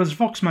in. But as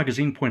Vox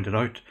magazine pointed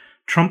out,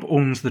 Trump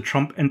owns the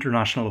Trump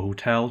International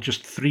Hotel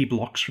just 3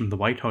 blocks from the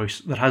White House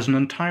that has an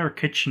entire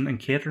kitchen and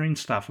catering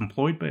staff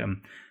employed by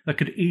him that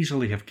could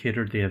easily have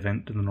catered the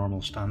event to the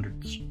normal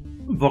standards.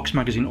 Vox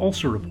magazine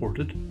also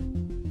reported,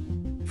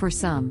 for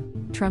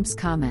some, Trump's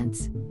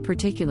comments,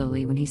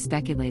 particularly when he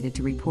speculated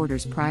to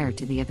reporters prior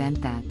to the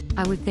event that,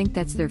 I would think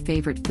that's their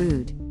favorite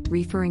food,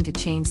 referring to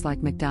chains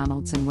like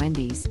McDonald's and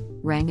Wendy's,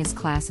 rang as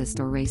classist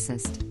or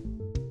racist.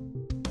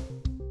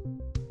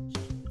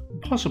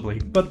 Possibly,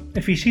 but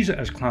if he sees it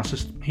as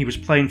classist, he was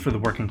playing for the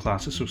Working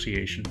Class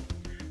Association.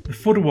 The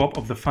photo op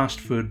of the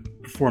fast food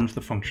performed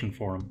the function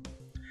for him.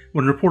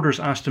 When reporters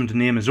asked him to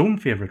name his own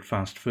favourite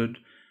fast food,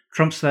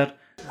 Trump said,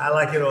 I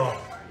like it all.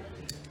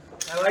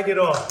 I like it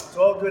all. It's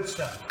all good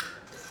stuff.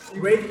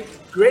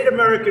 Great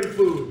American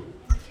food.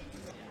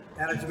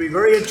 And it'll be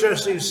very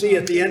interesting to see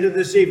at the end of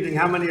this evening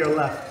how many are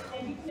left.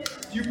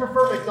 Do you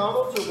prefer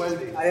McDonald's or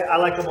Wendy's? I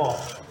like them all.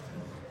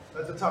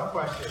 That's a tough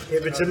question.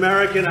 If it's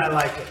American, I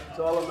like it. It's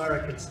all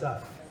American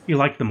stuff. You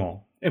like them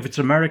all. If it's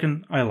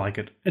American, I like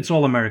it. It's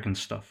all American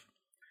stuff.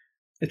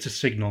 It's a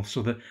signal,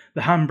 so that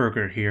the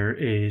hamburger here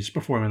is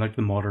performing like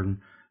the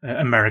modern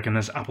American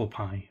as apple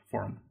pie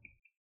for him.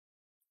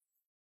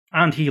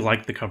 And he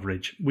liked the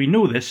coverage. We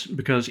know this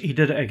because he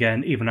did it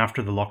again even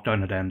after the lockdown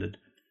had ended.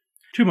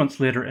 2 months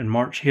later, in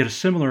March, he had a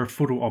similar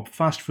photo op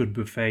fast food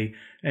buffet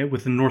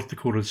with the North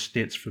Dakota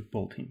States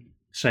football team,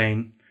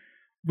 saying,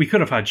 we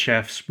could have had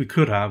chefs, we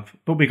could have,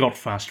 but we got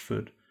fast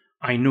food.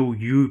 I know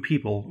you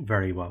people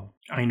very well.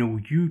 I know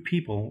you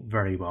people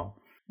very well.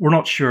 We're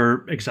not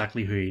sure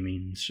exactly who he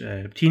means.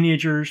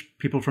 Teenagers,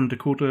 people from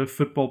Dakota,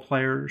 football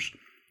players.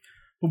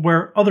 But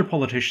where other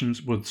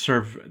politicians would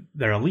serve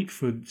their elite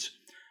foods,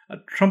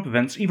 Trump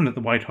events, even at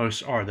the White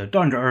House, are the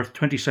down-to-earth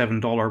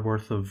 $27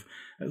 worth of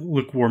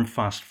lukewarm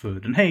fast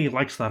food. And hey, he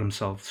likes that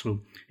himself,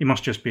 so he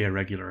must just be a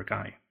regular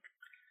guy.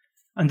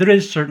 And there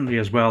is certainly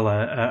as well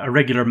a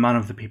regular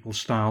man-of-the-people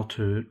style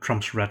to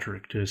Trump's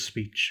rhetoric, to his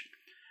speech.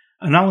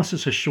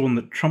 Analysis has shown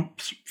that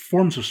Trump's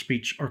forms of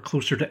speech are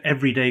closer to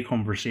everyday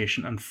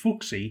conversation and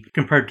folksy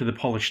compared to the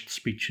polished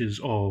speeches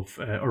of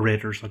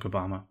orators like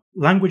Obama.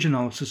 Language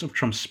analysis of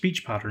Trump's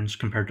speech patterns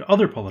compared to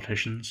other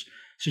politicians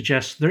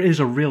suggests there is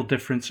a real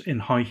difference in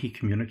how he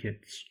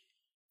communicates.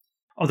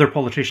 Other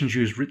politicians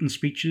use written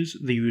speeches,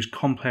 they use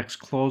complex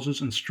clauses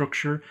and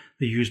structure,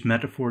 they use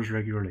metaphors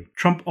regularly.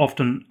 Trump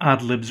often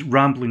ad-libs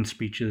rambling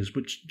speeches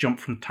which jump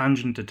from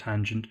tangent to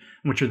tangent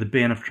and which are the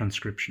bane of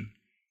transcription.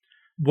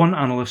 One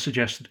analyst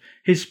suggested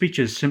his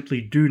speeches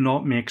simply do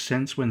not make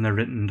sense when they're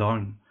written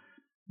down,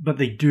 but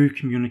they do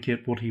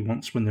communicate what he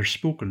wants when they're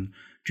spoken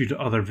due to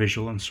other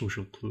visual and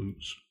social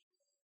clues.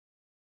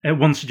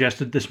 One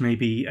suggested this may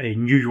be a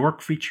New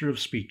York feature of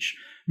speech.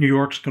 New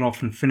Yorks can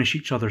often finish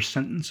each other's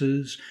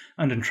sentences,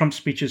 and in Trump's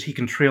speeches he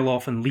can trail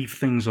off and leave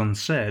things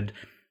unsaid,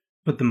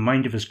 but the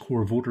mind of his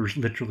core voters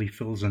literally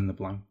fills in the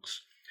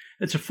blanks.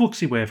 It's a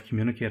folksy way of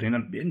communicating,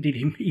 and indeed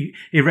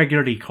he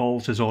regularly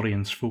calls his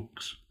audience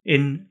folks.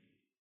 In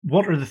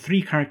What Are the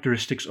Three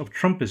Characteristics of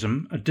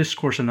Trumpism? A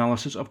discourse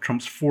analysis of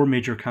Trump's 4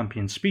 major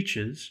campaign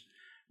speeches,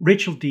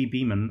 Rachel D.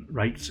 Beeman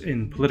writes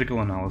in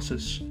Political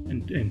Analysis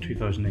in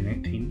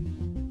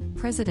 2018.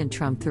 President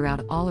Trump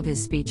throughout all of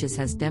his speeches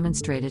has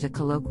demonstrated a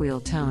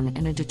colloquial tone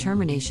and a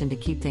determination to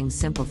keep things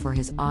simple for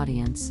his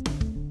audience.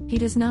 He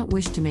does not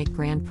wish to make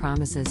grand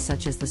promises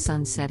such as the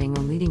sun setting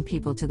or leading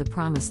people to the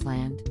promised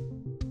land.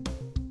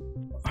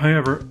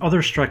 However,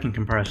 other striking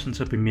comparisons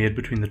have been made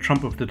between the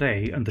Trump of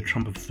today and the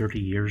Trump of 30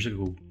 years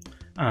ago,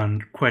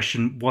 and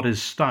question what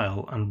is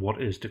style and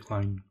what is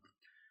decline.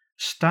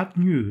 Stat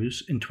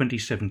News in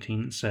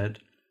 2017 said,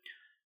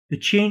 "The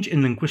change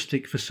in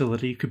linguistic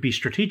facility could be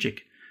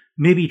strategic.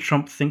 Maybe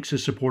Trump thinks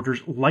his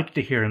supporters like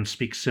to hear him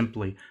speak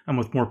simply and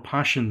with more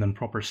passion than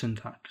proper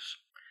syntax."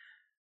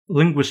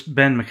 Linguist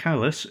Ben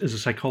Michaelis is a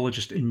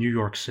psychologist in New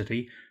York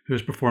City who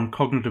has performed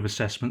cognitive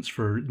assessments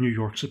for New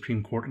York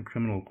Supreme Court and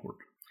Criminal Court.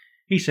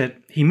 He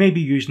said he may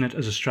be using it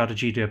as a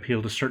strategy to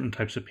appeal to certain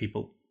types of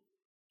people,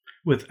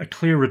 with a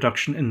clear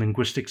reduction in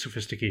linguistic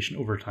sophistication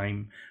over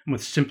time, and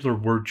with simpler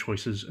word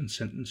choices and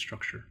sentence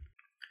structure.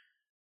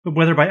 But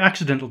whether by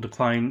accidental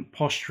decline,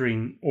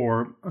 posturing,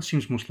 or it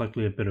seems most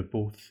likely a bit of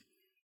both,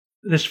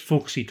 this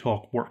folksy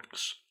talk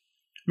works.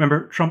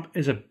 Remember, Trump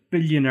is a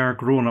billionaire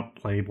grown-up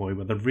playboy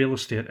with a real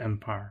estate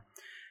empire.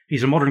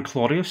 He's a modern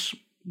Claudius,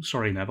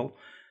 sorry Neville,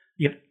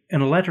 yet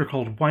in a letter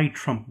called Why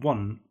Trump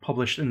Won,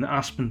 published in the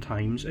Aspen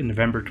Times in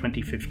November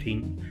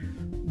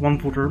 2015, one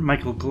voter,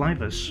 Michael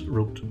Glyvis,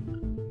 wrote,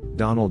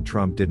 Donald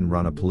Trump didn't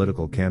run a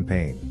political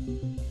campaign.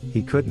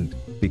 He couldn't,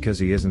 because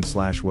he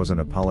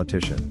isn't/wasn't a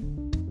politician.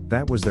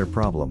 That was their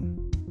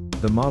problem.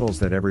 The models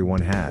that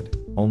everyone had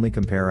only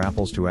compare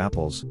apples to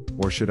apples,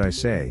 or should I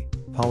say,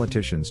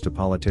 politicians to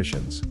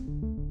politicians.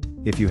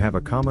 If you have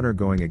a commoner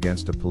going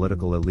against a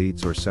political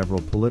elites or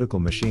several political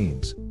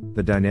machines,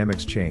 the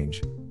dynamics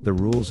change, the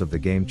rules of the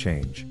game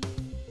change.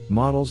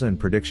 Models and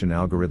prediction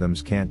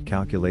algorithms can't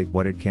calculate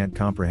what it can't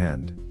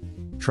comprehend.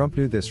 Trump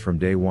knew this from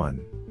day one.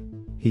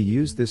 He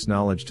used this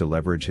knowledge to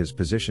leverage his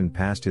position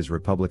past his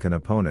Republican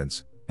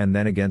opponents, and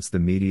then against the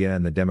media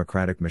and the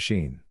Democratic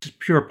machine. It's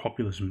pure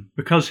populism.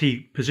 Because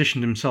he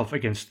positioned himself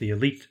against the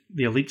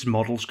elite's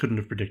models couldn't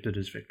have predicted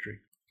his victory.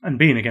 And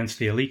being against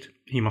the elite,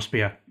 he must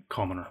be a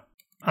commoner.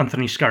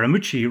 Anthony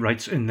Scaramucci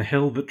writes in The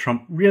Hill that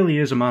Trump really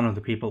is a man of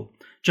the people,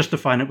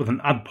 justifying it with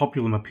an ad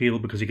populum appeal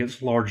because he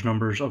gets large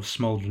numbers of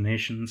small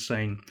donations,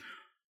 saying,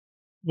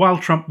 "While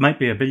Trump might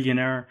be a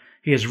billionaire,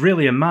 he is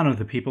really a man of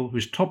the people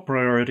whose top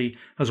priority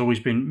has always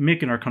been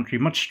making our country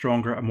much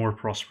stronger and more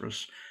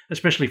prosperous,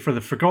 especially for the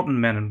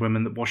forgotten men and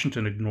women that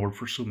Washington ignored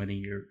for so many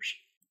years."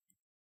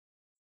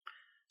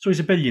 So he's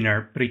a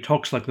billionaire, but he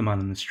talks like the man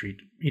in the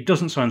street. He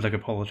doesn't sound like a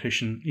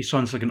politician, he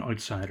sounds like an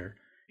outsider.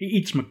 He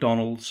eats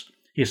McDonald's,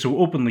 he is so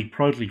openly,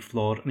 proudly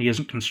flawed, and he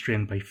isn't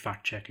constrained by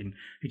fact-checking.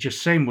 He's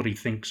just saying what he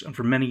thinks, and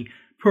for many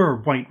poor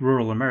white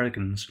rural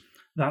Americans,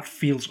 that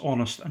feels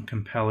honest and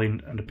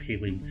compelling and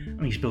appealing,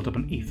 and he's built up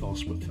an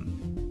ethos with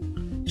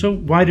them. So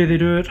why do they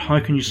do it?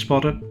 How can you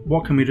spot it?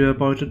 What can we do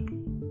about it?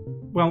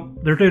 Well,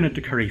 they're doing it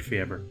to curry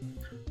favour.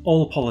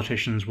 All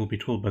politicians will be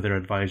told by their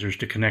advisors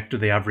to connect to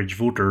the average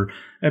voter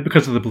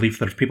because of the belief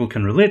that if people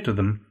can relate to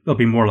them, they'll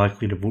be more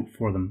likely to vote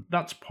for them.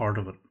 That's part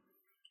of it.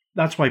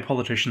 That's why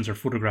politicians are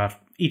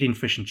photographed eating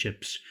fish and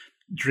chips,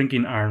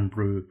 drinking iron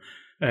brew,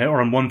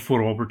 or on one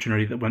photo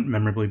opportunity that went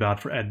memorably bad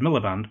for Ed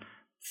Miliband,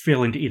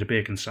 failing to eat a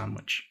bacon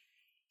sandwich.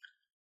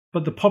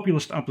 But the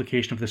populist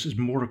application of this is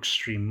more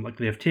extreme, like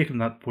they have taken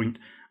that point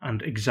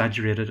and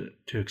exaggerated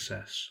it to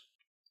excess.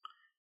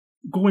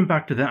 Going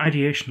back to the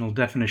ideational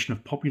definition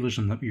of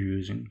populism that we're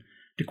using,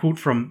 to quote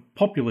from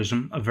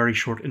Populism, a very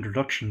short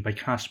introduction by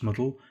Cass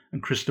Muddle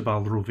and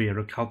Cristobal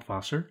Rovira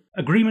Kaltwasser,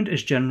 agreement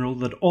is general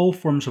that all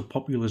forms of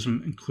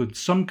populism include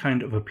some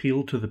kind of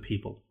appeal to the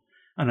people,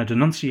 and a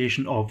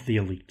denunciation of the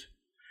elite.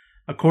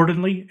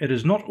 Accordingly, it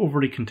is not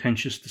overly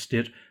contentious to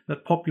state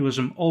that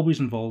populism always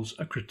involves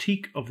a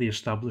critique of the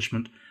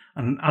establishment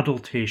and an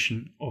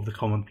adulation of the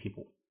common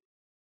people.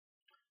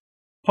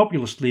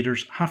 Populist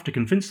leaders have to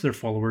convince their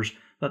followers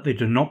that they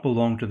do not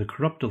belong to the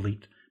corrupt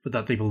elite, but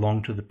that they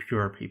belong to the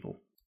pure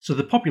people. So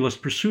the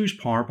populist pursues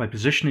power by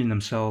positioning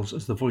themselves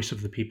as the voice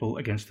of the people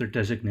against their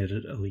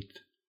designated elite.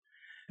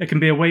 It can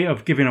be a way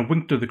of giving a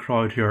wink to the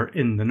crowd who are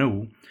in the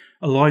know,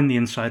 allowing the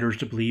insiders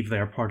to believe they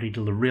are party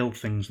to the real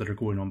things that are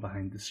going on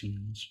behind the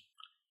scenes.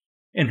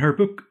 In her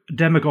book,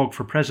 Demagogue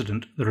for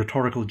President, The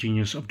Rhetorical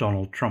Genius of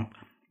Donald Trump,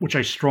 which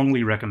I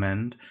strongly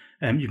recommend,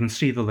 you can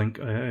see the link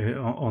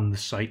on the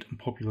site,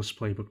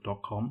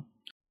 populistplaybook.com.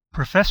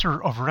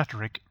 Professor of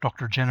Rhetoric,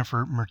 Dr.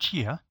 Jennifer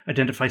Mercia,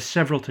 identifies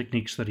several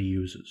techniques that he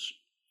uses.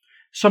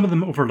 Some of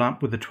them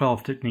overlap with the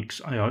 12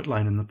 techniques I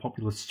outline in the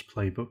Populist's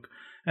Playbook,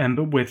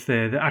 but with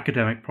the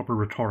academic proper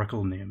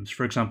rhetorical names.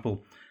 For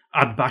example,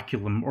 ad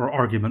baculum, or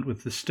argument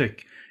with the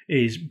stick,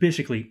 is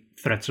basically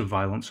threats of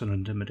violence and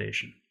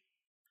intimidation.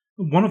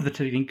 One of the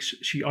techniques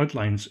she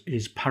outlines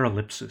is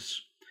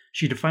paralipsis.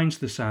 She defines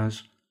this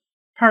as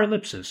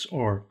paralipsis,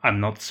 or I'm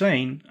not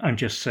saying, I'm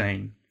just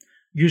saying,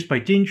 used by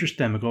dangerous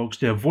demagogues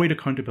to avoid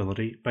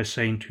accountability by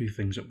saying two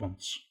things at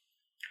once.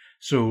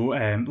 So,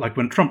 like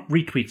when Trump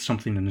retweets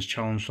something and is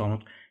challenged on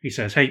it, he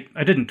says, hey,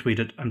 I didn't tweet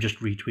it, I'm just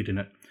retweeting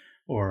it.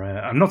 Or,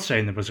 I'm not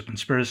saying there was a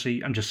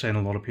conspiracy, I'm just saying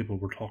a lot of people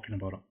were talking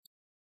about it.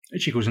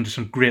 And she goes into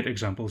some great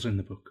examples in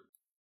the book.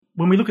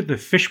 When we look at the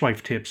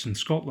fishwife tapes in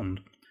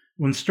Scotland,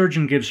 when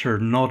Sturgeon gives her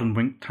nod and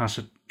wink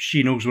tacit,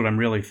 she knows what I'm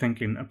really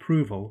thinking,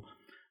 approval,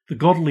 the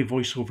godly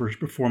voiceovers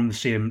perform the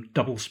same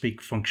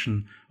doublespeak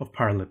function of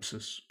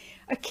paralipsis.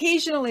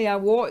 Occasionally I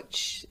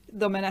watch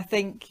them and I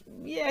think,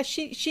 yeah,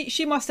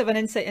 she must have an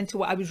insight into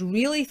what I was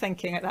really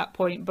thinking at that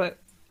point, but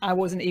I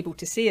wasn't able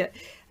to see it.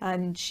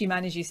 And she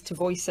manages to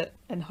voice it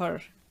in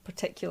her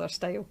particular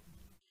style.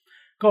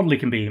 Godly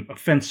can be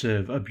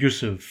offensive,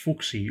 abusive,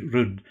 folksy,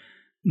 rude.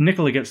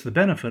 Nicola gets the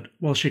benefit,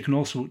 while she can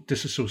also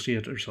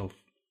disassociate herself.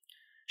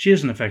 She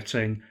is in effect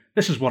saying,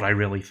 this is what I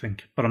really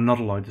think, but I'm not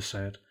allowed to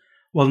say it.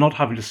 While not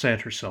having to say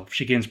it herself,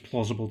 she gains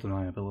plausible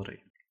deniability.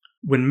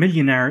 When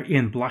millionaire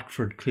Ian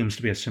Blackford claims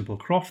to be a simple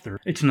crofter,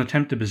 it's an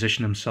attempt to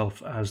position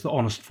himself as the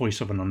honest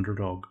voice of an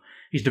underdog.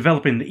 He's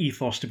developing the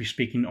ethos to be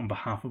speaking on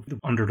behalf of the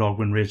underdog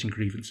when raising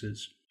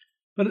grievances.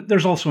 But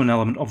there's also an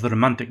element of the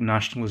romantic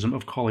nationalism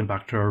of calling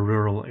back to a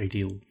rural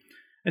ideal.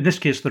 In this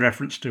case, the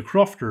reference to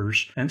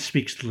crofters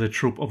speaks to the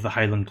trope of the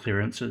Highland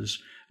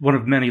clearances, one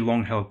of many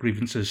long-held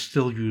grievances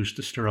still used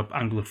to stir up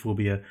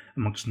Anglophobia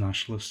amongst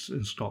nationalists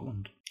in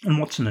Scotland. And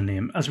what's in a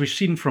name? As we've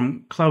seen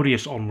from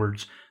Claudius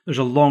onwards, there's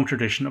a long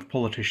tradition of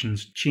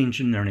politicians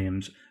changing their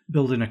names,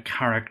 building a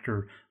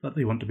character that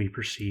they want to be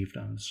perceived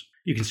as.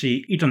 You can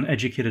see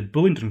Eton-educated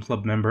Bullingdon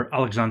Club member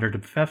Alexander de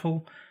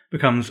Pfeffel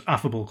becomes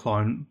affable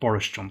clown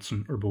Boris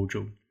Johnson or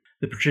Bojo.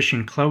 The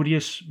patrician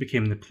Claudius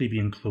became the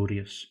plebeian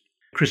Clodius.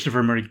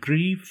 Christopher Murray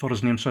Grieve thought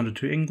his name sounded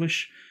too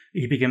English.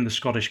 He became the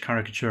Scottish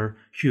caricature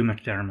Hugh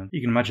McDermott.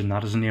 You can imagine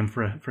that as a name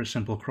for a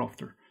simple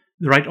crofter.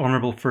 The Right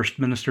Honourable First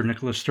Minister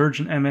Nicola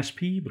Sturgeon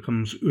MSP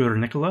becomes Ur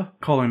Nicola,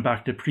 calling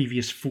back to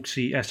previous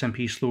folksy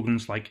SNP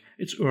slogans like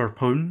It's Ur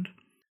Pound.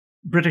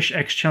 British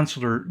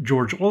ex-Chancellor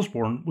George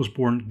Osborne was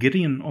born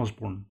Gideon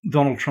Osborne.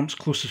 Donald Trump's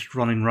closest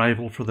running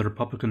rival for the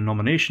Republican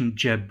nomination,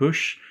 Jeb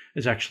Bush,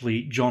 is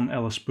actually John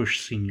Ellis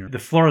Bush Sr. The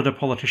Florida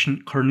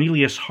politician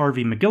Cornelius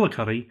Harvey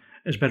McGillicuddy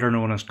is better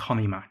known as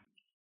Connie Mack.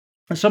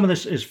 And some of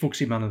this is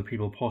Folksy Man of the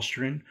People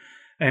posturing.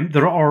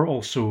 There are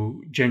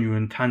also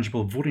genuine,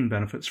 tangible voting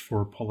benefits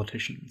for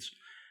politicians.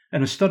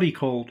 In a study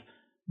called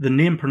The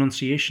Name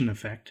Pronunciation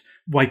Effect,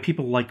 Why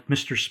People Like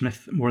Mr.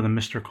 Smith More Than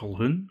Mr.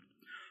 Colquhoun,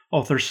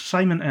 authors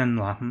Simon N.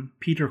 Latham,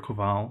 Peter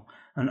Koval,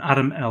 and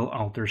Adam L.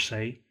 Alter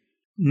say,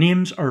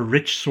 names are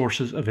rich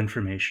sources of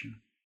information.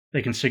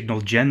 They can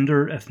signal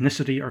gender,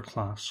 ethnicity, or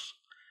class.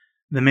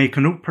 They may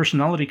connote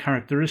personality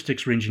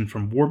characteristics ranging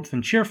from warmth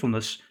and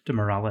cheerfulness to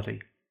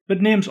morality.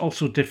 But names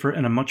also differ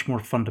in a much more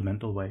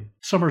fundamental way.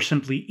 Some are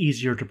simply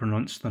easier to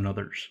pronounce than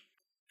others.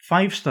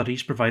 5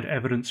 studies provide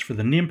evidence for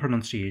the name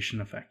pronunciation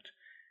effect.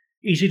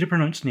 Easy to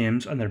pronounce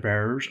names and their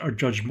bearers are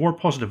judged more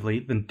positively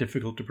than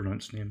difficult to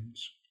pronounce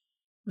names.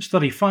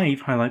 Study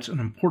 5 highlights an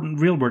important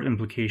real-world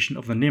implication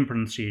of the name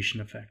pronunciation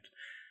effect.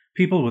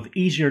 People with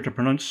easier to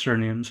pronounce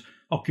surnames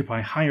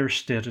occupy higher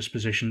status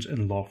positions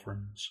in law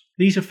firms.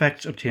 These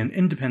effects obtain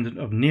independent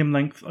of name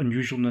length,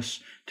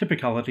 unusualness,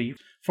 typicality,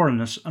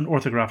 foreignness, and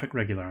orthographic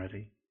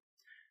regularity.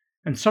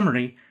 In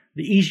summary,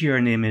 the easier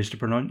a name is to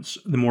pronounce,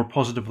 the more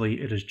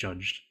positively it is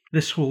judged.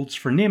 This holds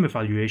for name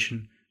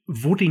evaluation,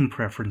 voting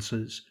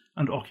preferences,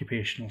 and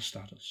occupational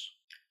status.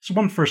 So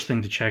one first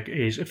thing to check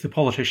is if the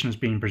politician is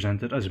being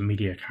presented as a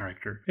media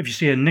character. If you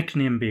see a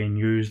nickname being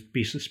used,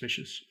 be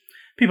suspicious.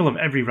 People have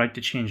every right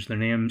to change their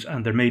names,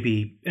 and there may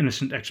be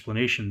innocent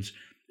explanations.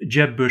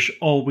 Jeb Bush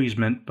always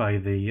meant by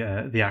the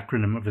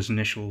acronym of his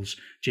initials,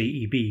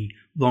 JEB,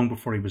 long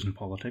before he was in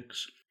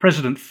politics.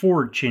 President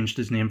Ford changed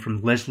his name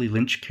from Leslie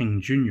Lynch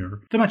King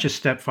Jr. to match his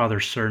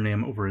stepfather's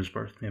surname over his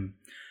birth name.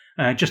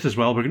 Just as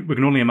well, we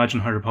can only imagine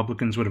how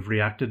Republicans would have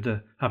reacted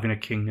to having a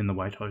king in the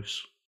White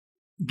House.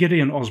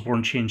 Gideon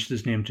Osborne changed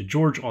his name to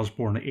George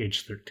Osborne at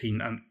age 13,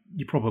 and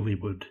you probably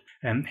would.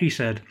 He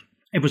said,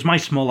 "It was my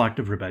small act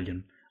of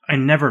rebellion. I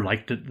never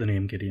liked it, the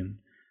name Gideon.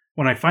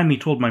 When I finally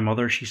told my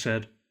mother, she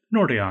said,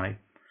 nor do I.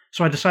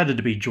 So I decided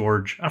to be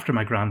George, after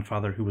my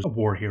grandfather, who was a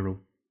war hero.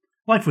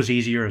 Life was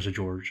easier as a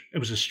George. It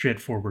was a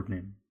straightforward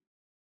name."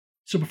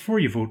 So before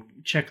you vote,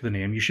 check the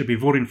name. You should be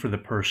voting for the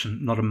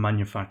person, not a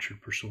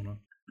manufactured persona.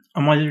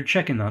 And while you're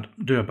checking that,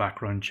 do a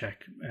background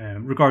check.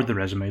 Regard the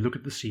resume, look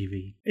at the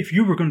CV. If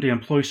you were going to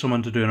employ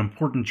someone to do an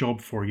important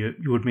job for you,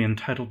 you would be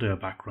entitled to a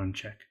background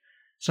check.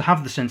 So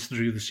have the sense to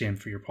do the same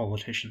for your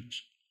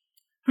politicians.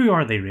 Who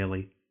are they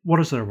really? What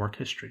is their work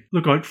history?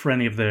 Look out for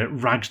any of the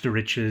rags to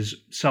riches,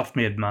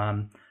 self-made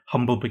man,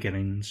 humble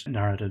beginnings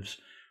narratives,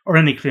 or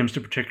any claims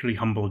to particularly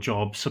humble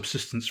jobs,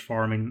 subsistence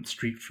farming,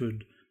 street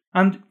food.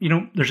 And,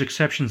 there's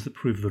exceptions that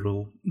prove the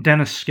rule.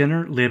 Dennis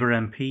Skinner, Labour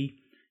MP,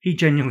 he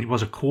genuinely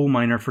was a coal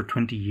miner for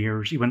 20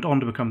 years. He went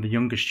on to become the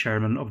youngest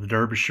chairman of the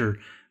Derbyshire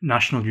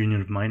National Union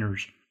of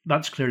Miners.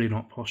 That's clearly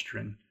not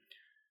posturing.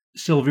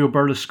 Silvio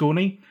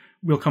Berlusconi,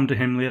 we'll come to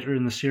him later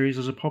in the series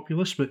as a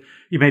populist, but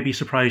you may be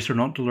surprised or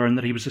not to learn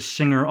that he was a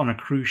singer on a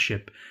cruise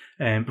ship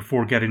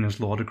before getting his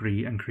law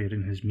degree and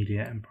creating his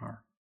media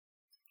empire.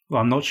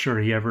 Well, I'm not sure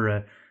he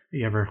ever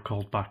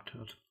called back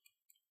to it.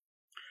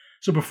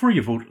 So before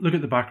you vote, look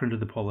at the background of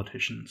the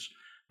politicians.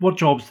 What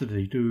jobs did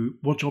they do?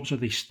 What jobs are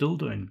they still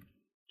doing?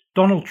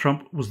 Donald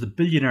Trump was the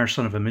billionaire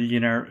son of a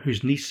millionaire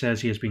whose niece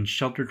says he has been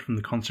sheltered from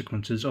the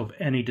consequences of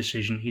any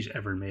decision he's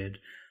ever made,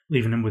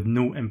 leaving him with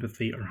no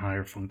empathy or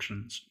higher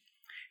functions.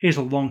 He has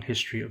a long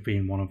history of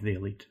being one of the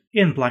elite.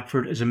 Ian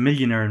Blackford is a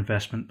millionaire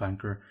investment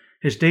banker.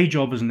 His day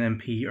job as an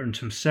MP earns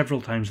him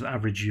several times the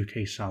average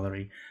UK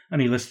salary,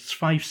 and he lists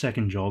 5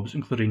 second jobs,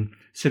 including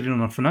sitting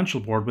on a financial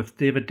board with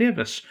David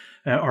Davis,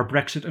 our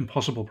Brexit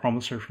impossible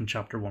promiser from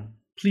Chapter 1.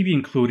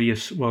 Plebeian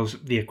Clodius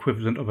was the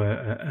equivalent of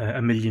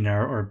a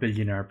millionaire or a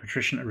billionaire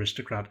patrician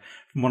aristocrat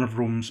from one of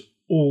Rome's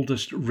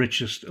oldest,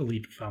 richest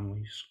elite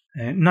families.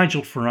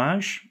 Nigel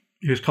Farage,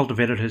 who has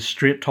cultivated his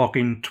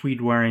straight-talking,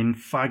 tweed-wearing,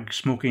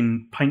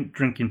 fag-smoking,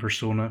 pint-drinking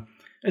persona,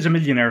 is a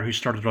millionaire who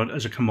started out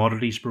as a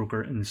commodities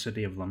broker in the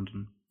City of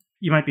London.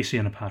 You might be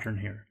seeing a pattern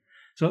here.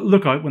 So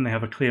look out when they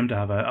have a claim to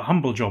have a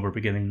humble job or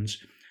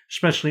beginnings,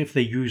 especially if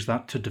they use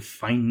that to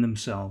define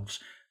themselves.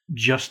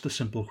 Just a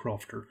simple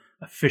crofter,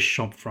 a fish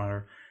shop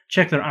friar.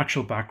 Check their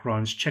actual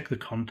backgrounds, check the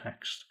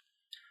context.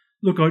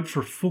 Look out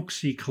for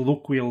folksy,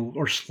 colloquial,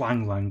 or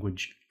slang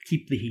language.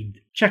 Keep the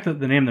heed. Check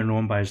that the name they're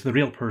known by is the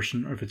real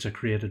person or if it's a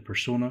created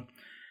persona.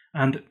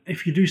 And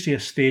if you do see a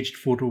staged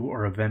photo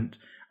or event,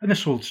 and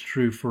this holds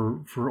true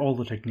for all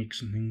the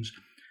techniques and things,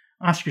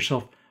 ask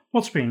yourself,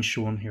 what's being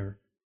shown here?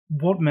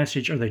 What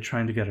message are they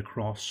trying to get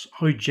across?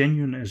 How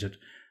genuine is it?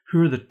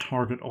 Who are the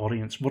target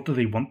audience? What do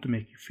they want to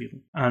make you feel?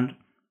 And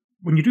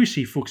when you do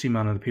see Folksy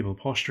Man and the people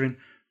posturing,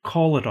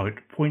 call it out,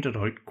 point it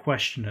out,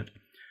 question it.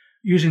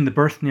 Using the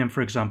birth name,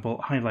 for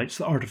example, highlights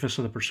the artifice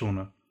of the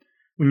persona.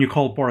 When you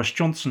call Boris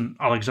Johnson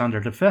Alexander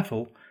de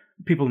Pfeffel,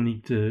 people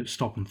need to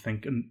stop and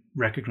think and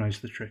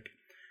recognise the trick.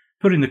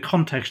 Putting the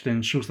context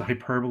in shows the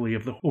hyperbole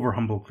of the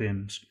over-humble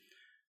claims.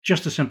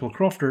 Just a simple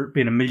crofter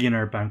being a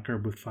millionaire banker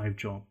with 5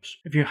 jobs.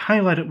 If you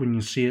highlight it when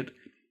you see it,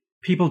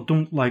 people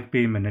don't like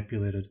being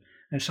manipulated.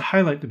 And so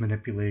highlight the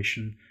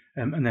manipulation,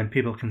 and then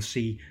people can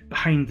see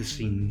behind the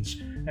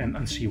scenes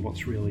and see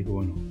what's really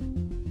going on.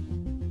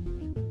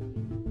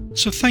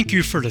 So thank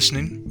you for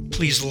listening.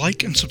 Please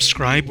like and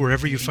subscribe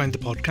wherever you find the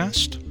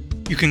podcast.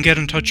 You can get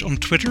in touch on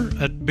Twitter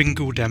at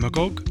Bingo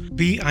Demagogue,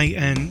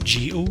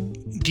 BingoDemagogue.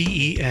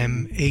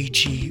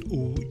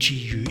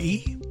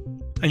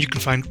 And you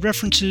can find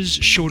references,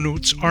 show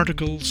notes,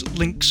 articles,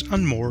 links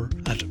and more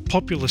at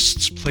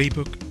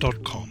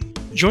populistsplaybook.com.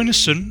 Join us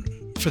soon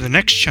for the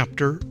next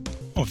chapter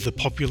of the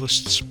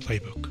Populists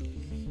Playbook.